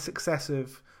and the success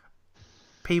of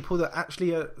people that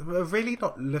actually are really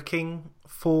not looking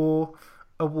for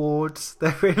awards.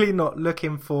 They're really not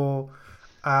looking for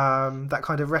that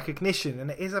kind of recognition, and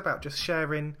it is about just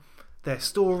sharing their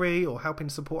story or helping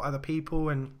support other people,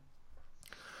 and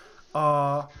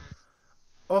are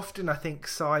often, I think,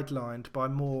 sidelined by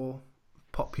more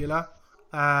popular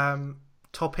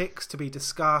topics to be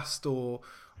discussed or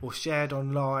shared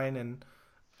online. And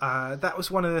that was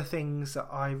one of the things that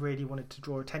I really wanted to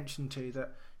draw attention to,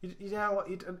 that you know what,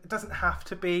 it doesn't have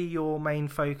to be your main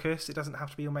focus. It doesn't have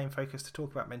to be your main focus to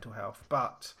talk about mental health,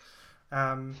 but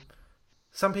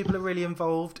some people are really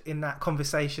involved in that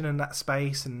conversation and that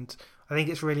space, and I think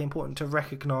it's really important to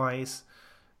recognise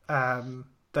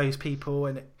those people,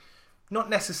 and not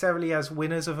necessarily as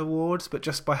winners of awards, but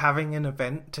just by having an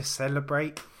event to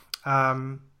celebrate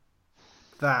that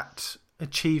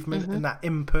achievement and that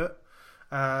input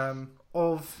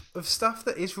of stuff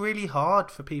that is really hard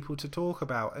for people to talk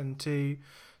about, and to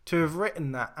have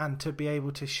written that and to be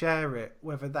able to share it,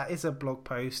 whether that is a blog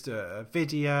post, a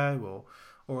video,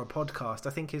 or a podcast, I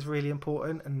think is really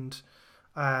important. And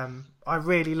I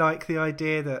really like the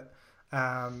idea that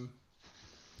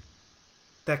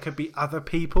there could be other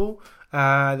people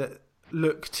that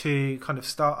look to kind of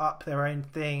start up their own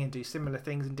thing and do similar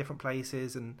things in different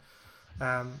places. And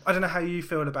I don't know how you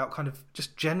feel about kind of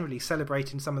just generally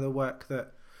celebrating some of the work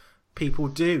that people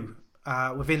do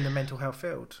within the mental health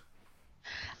field.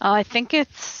 I think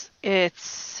it's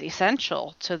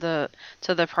essential to the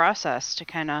process to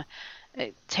kind of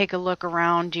take a look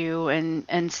around you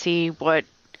and see what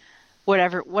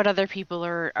other people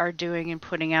are doing and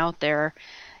putting out there,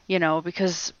 you know,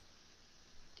 because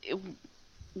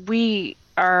we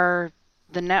are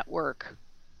the network,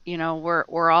 you know,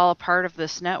 we're all a part of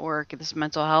this network, this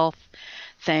mental health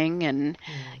thing, and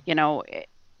you know,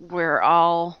 we're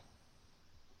all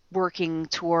working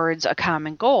towards a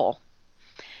common goal.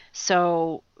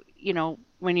 So, you know,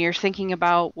 when you're thinking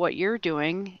about what you're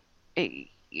doing,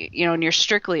 you know, and you're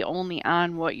strictly only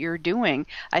on what you're doing,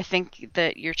 I think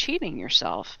that you're cheating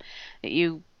yourself.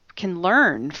 You can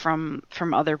learn from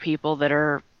other people that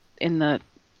are in the,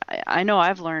 I know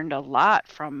I've learned a lot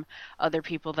from other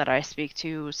people that I speak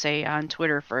to, say on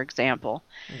Twitter, for example.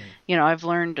 You know, I've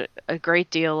learned a great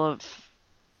deal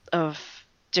of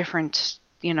different,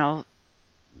 you know,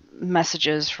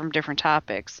 messages from different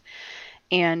topics.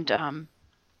 And,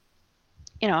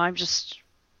 you know, I'm just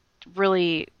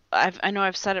really, I know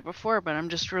I've said it before, but I'm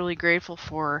just really grateful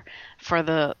for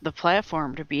the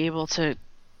platform to be able to,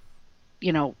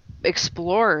 you know,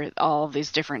 explore all of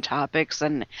these different topics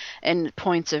and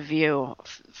points of view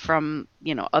from,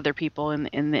 you know, other people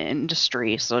in the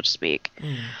industry, so to speak.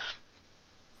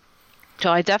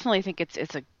 So I definitely think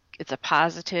it's a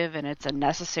positive and it's a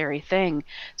necessary thing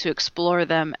to explore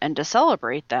them and to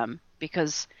celebrate them,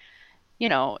 because, you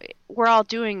know, we're all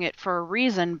doing it for a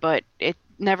reason, but it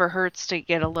never hurts to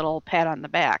get a little pat on the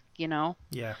back, you know?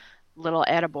 Yeah. Little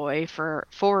attaboy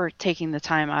for taking the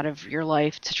time out of your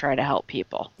life to try to help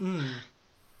people. And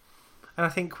I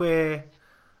think we're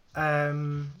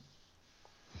where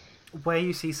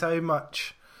you see so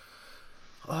much,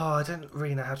 I don't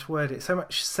really know how to word it, so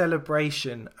much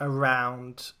celebration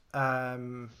around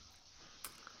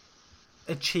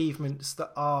achievements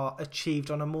that are achieved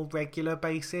on a more regular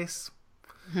basis.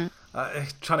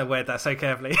 Trying to word that so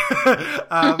carefully.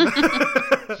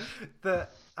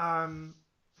 That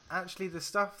actually the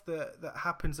stuff that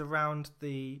happens around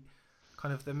the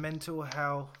kind of the mental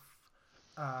health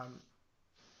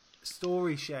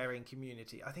story sharing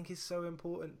community, I think is so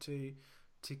important to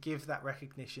give that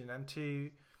recognition, and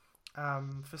to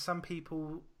for some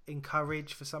people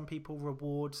encourage, for some people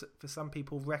rewards, for some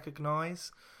people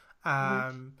recognize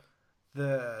the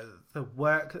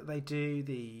work that they do,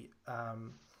 the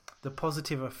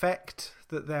positive effect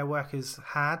that their work has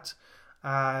had,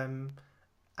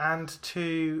 and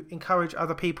to encourage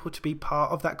other people to be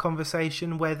part of that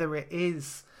conversation, whether it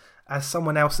is as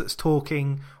someone else that's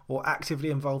talking or actively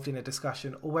involved in a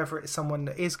discussion, or whether it's someone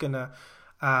that is going to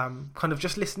kind of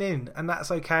just listen in. And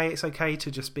that's okay. It's okay to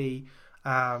just be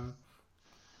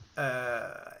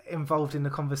involved in the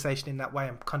conversation in that way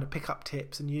and kind of pick up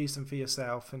tips and use them for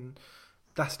yourself. And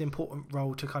that's an important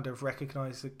role to kind of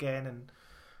recognise again, and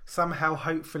somehow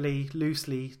hopefully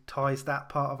loosely ties that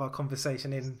part of our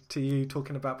conversation in to you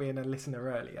talking about being a listener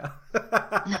earlier.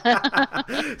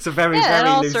 It's a very it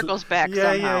all loose, circles back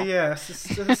somehow. Yeah.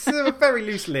 It's a very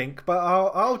loose link, but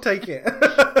I'll take it.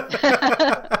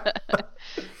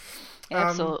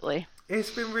 Absolutely.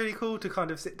 It's been really cool to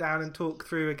kind of sit down and talk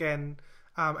through again,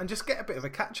 and just get a bit of a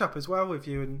catch up as well with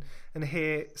you, and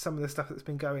hear some of the stuff that's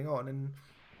been going on, and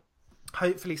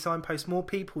hopefully signpost more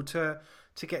people to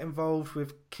get involved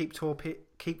with Keep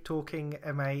Talking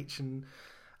MH, and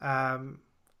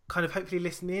kind of hopefully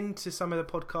listen in to some of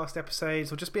the podcast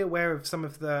episodes, or just be aware of some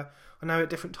of the, I know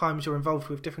at different times you're involved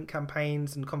with different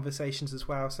campaigns and conversations as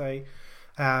well, so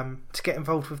to get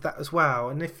involved with that as well.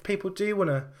 And if people do want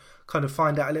to kind of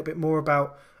find out a little bit more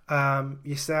about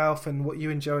yourself and what you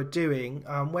enjoy doing,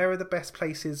 where are the best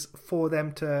places for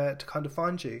them to kind of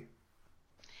find you?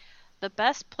 The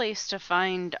best place to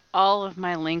find all of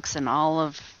my links and all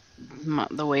of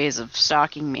the ways of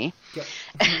stalking me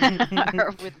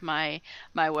are with my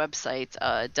website,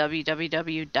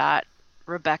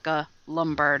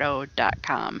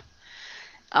 www.rebeccalombardo.com.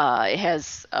 It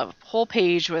has a whole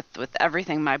page with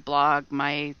everything, my blog,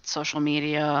 my social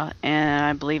media, and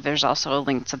I believe there's also a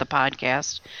link to the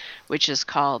podcast, which is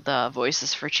called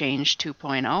Voices for Change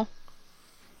 2.0.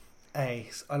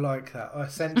 Ace, I like that. A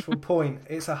central point.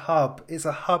 It's a hub. It's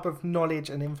a hub of knowledge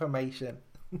and information.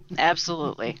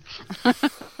 Absolutely.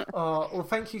 Well,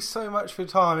 thank you so much for your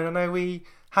time. And I know we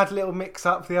had a little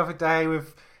mix-up the other day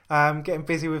with getting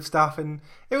busy with stuff, and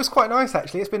it was quite nice,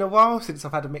 actually. It's been a while since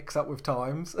I've had a mix-up with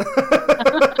times.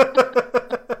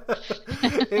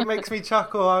 It makes me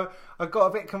chuckle. I've got a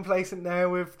bit complacent now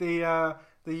with the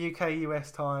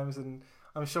UK-US times, and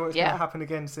I'm sure it's going to happen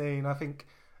again soon. I think...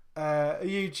 are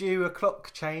you due a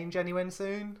clock change anyone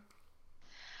soon?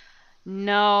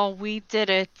 No, we did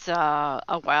it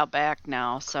a while back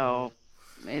now, so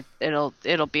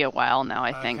it'll be a while now,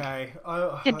 I think. Okay.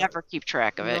 I can never keep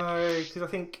track of it. No, because I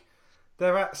think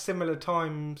they're at similar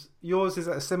times. Yours is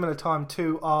at a similar time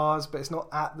to ours, but it's not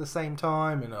at the same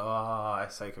time, and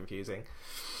it's so confusing.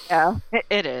 Yeah,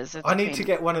 it is. I need to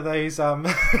get one of those round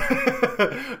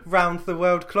the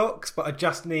world clocks, but I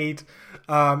just need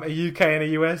a UK and a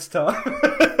US time.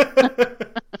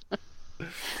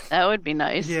 That would be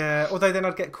nice. Yeah, although then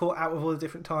I'd get caught out with all the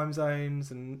different time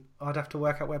zones, and I'd have to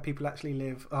work out where people actually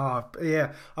live.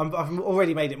 Yeah, I've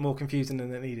already made it more confusing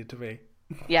than it needed to be.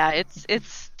 Yeah,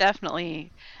 it's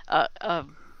definitely a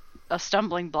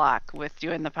stumbling block with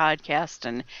doing the podcast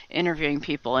and interviewing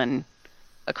people and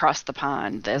across the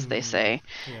pond, as they say.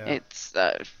 Yeah. It's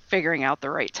figuring out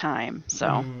the right time.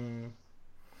 So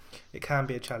it can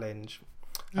be a challenge.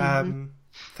 Mm-hmm.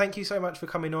 Thank you so much for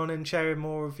coming on and sharing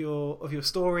more of your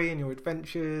story and your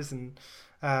adventures, and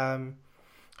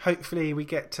hopefully we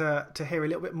get to hear a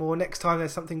little bit more next time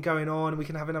there's something going on, and we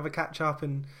can have another catch up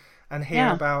and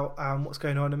hear about what's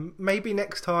going on, and maybe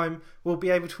next time we'll be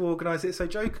able to organise it so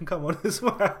Joe can come on as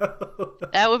well.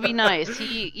 That would be nice.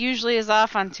 He usually is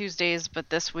off on Tuesdays, but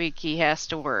this week he has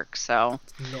to work, so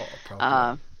not a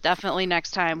problem. Definitely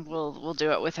next time we'll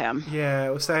do it with him.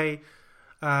 Yeah, we'll say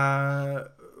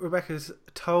Rebecca's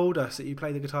told us that you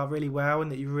play the guitar really well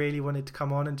and that you really wanted to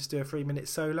come on and just do a 3-minute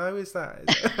solo. Is that?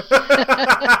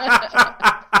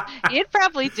 He'd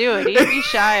probably do it. He'd be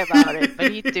shy about it,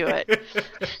 but he'd do it.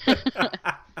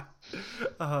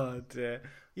 Oh dear.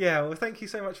 Yeah, well, thank you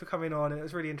so much for coming on, and it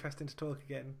was really interesting to talk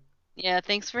again. Yeah,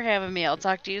 thanks for having me. I'll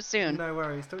talk to you soon. No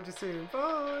worries. Talk to you soon.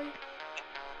 Bye.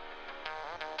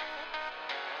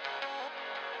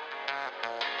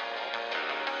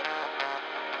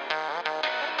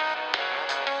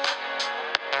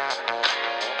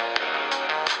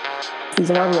 These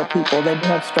are real people. They do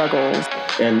have struggles.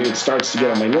 And it starts to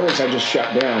get on my nerves. I just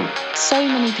shut down. So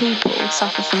many people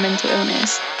suffer from mental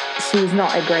illness. She's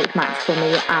not a great match for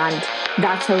me, and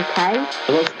that's okay.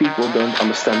 A lot of people don't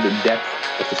understand the depth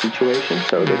of the situation,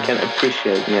 so they can't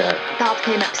appreciate, Dad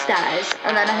came upstairs,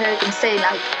 and then I heard him saying,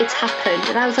 like, it's happened.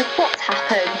 And I was like, what's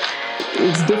happened?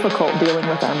 It's difficult dealing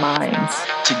with our minds.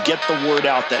 To get the word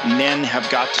out that men have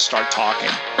got to start talking.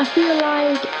 I feel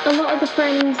like a lot of the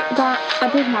friends that I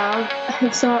did have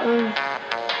sort of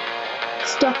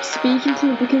stopped speaking to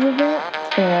me because of it.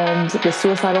 And the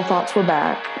suicidal thoughts were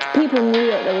back. People knew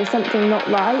that there was something not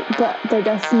right, but they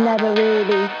just never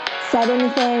really said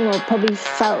anything, or probably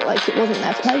felt like it wasn't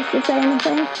their place to say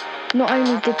anything. Not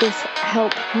only did this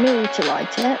help me to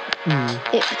write it,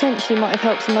 it potentially might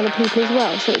have helped some other people as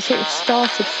well. So it sort of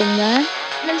started from there.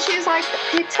 And then she was like,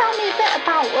 "Can you tell me a bit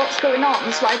about what's going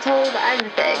on?" So I told her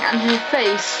everything, and her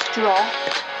face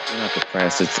dropped. You're not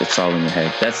depressed. It's all in your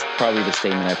head. That's probably the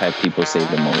statement I've had people say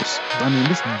the most. I mean,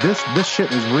 this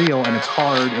shit is real, and it's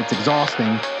hard. It's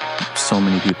exhausting. So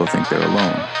many people think they're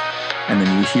alone, and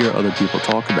then you hear other people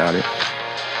talk about it,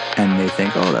 and they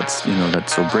think, oh, that's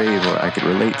so brave, or I could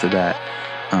relate to that,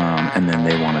 and then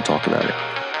they want to talk about it.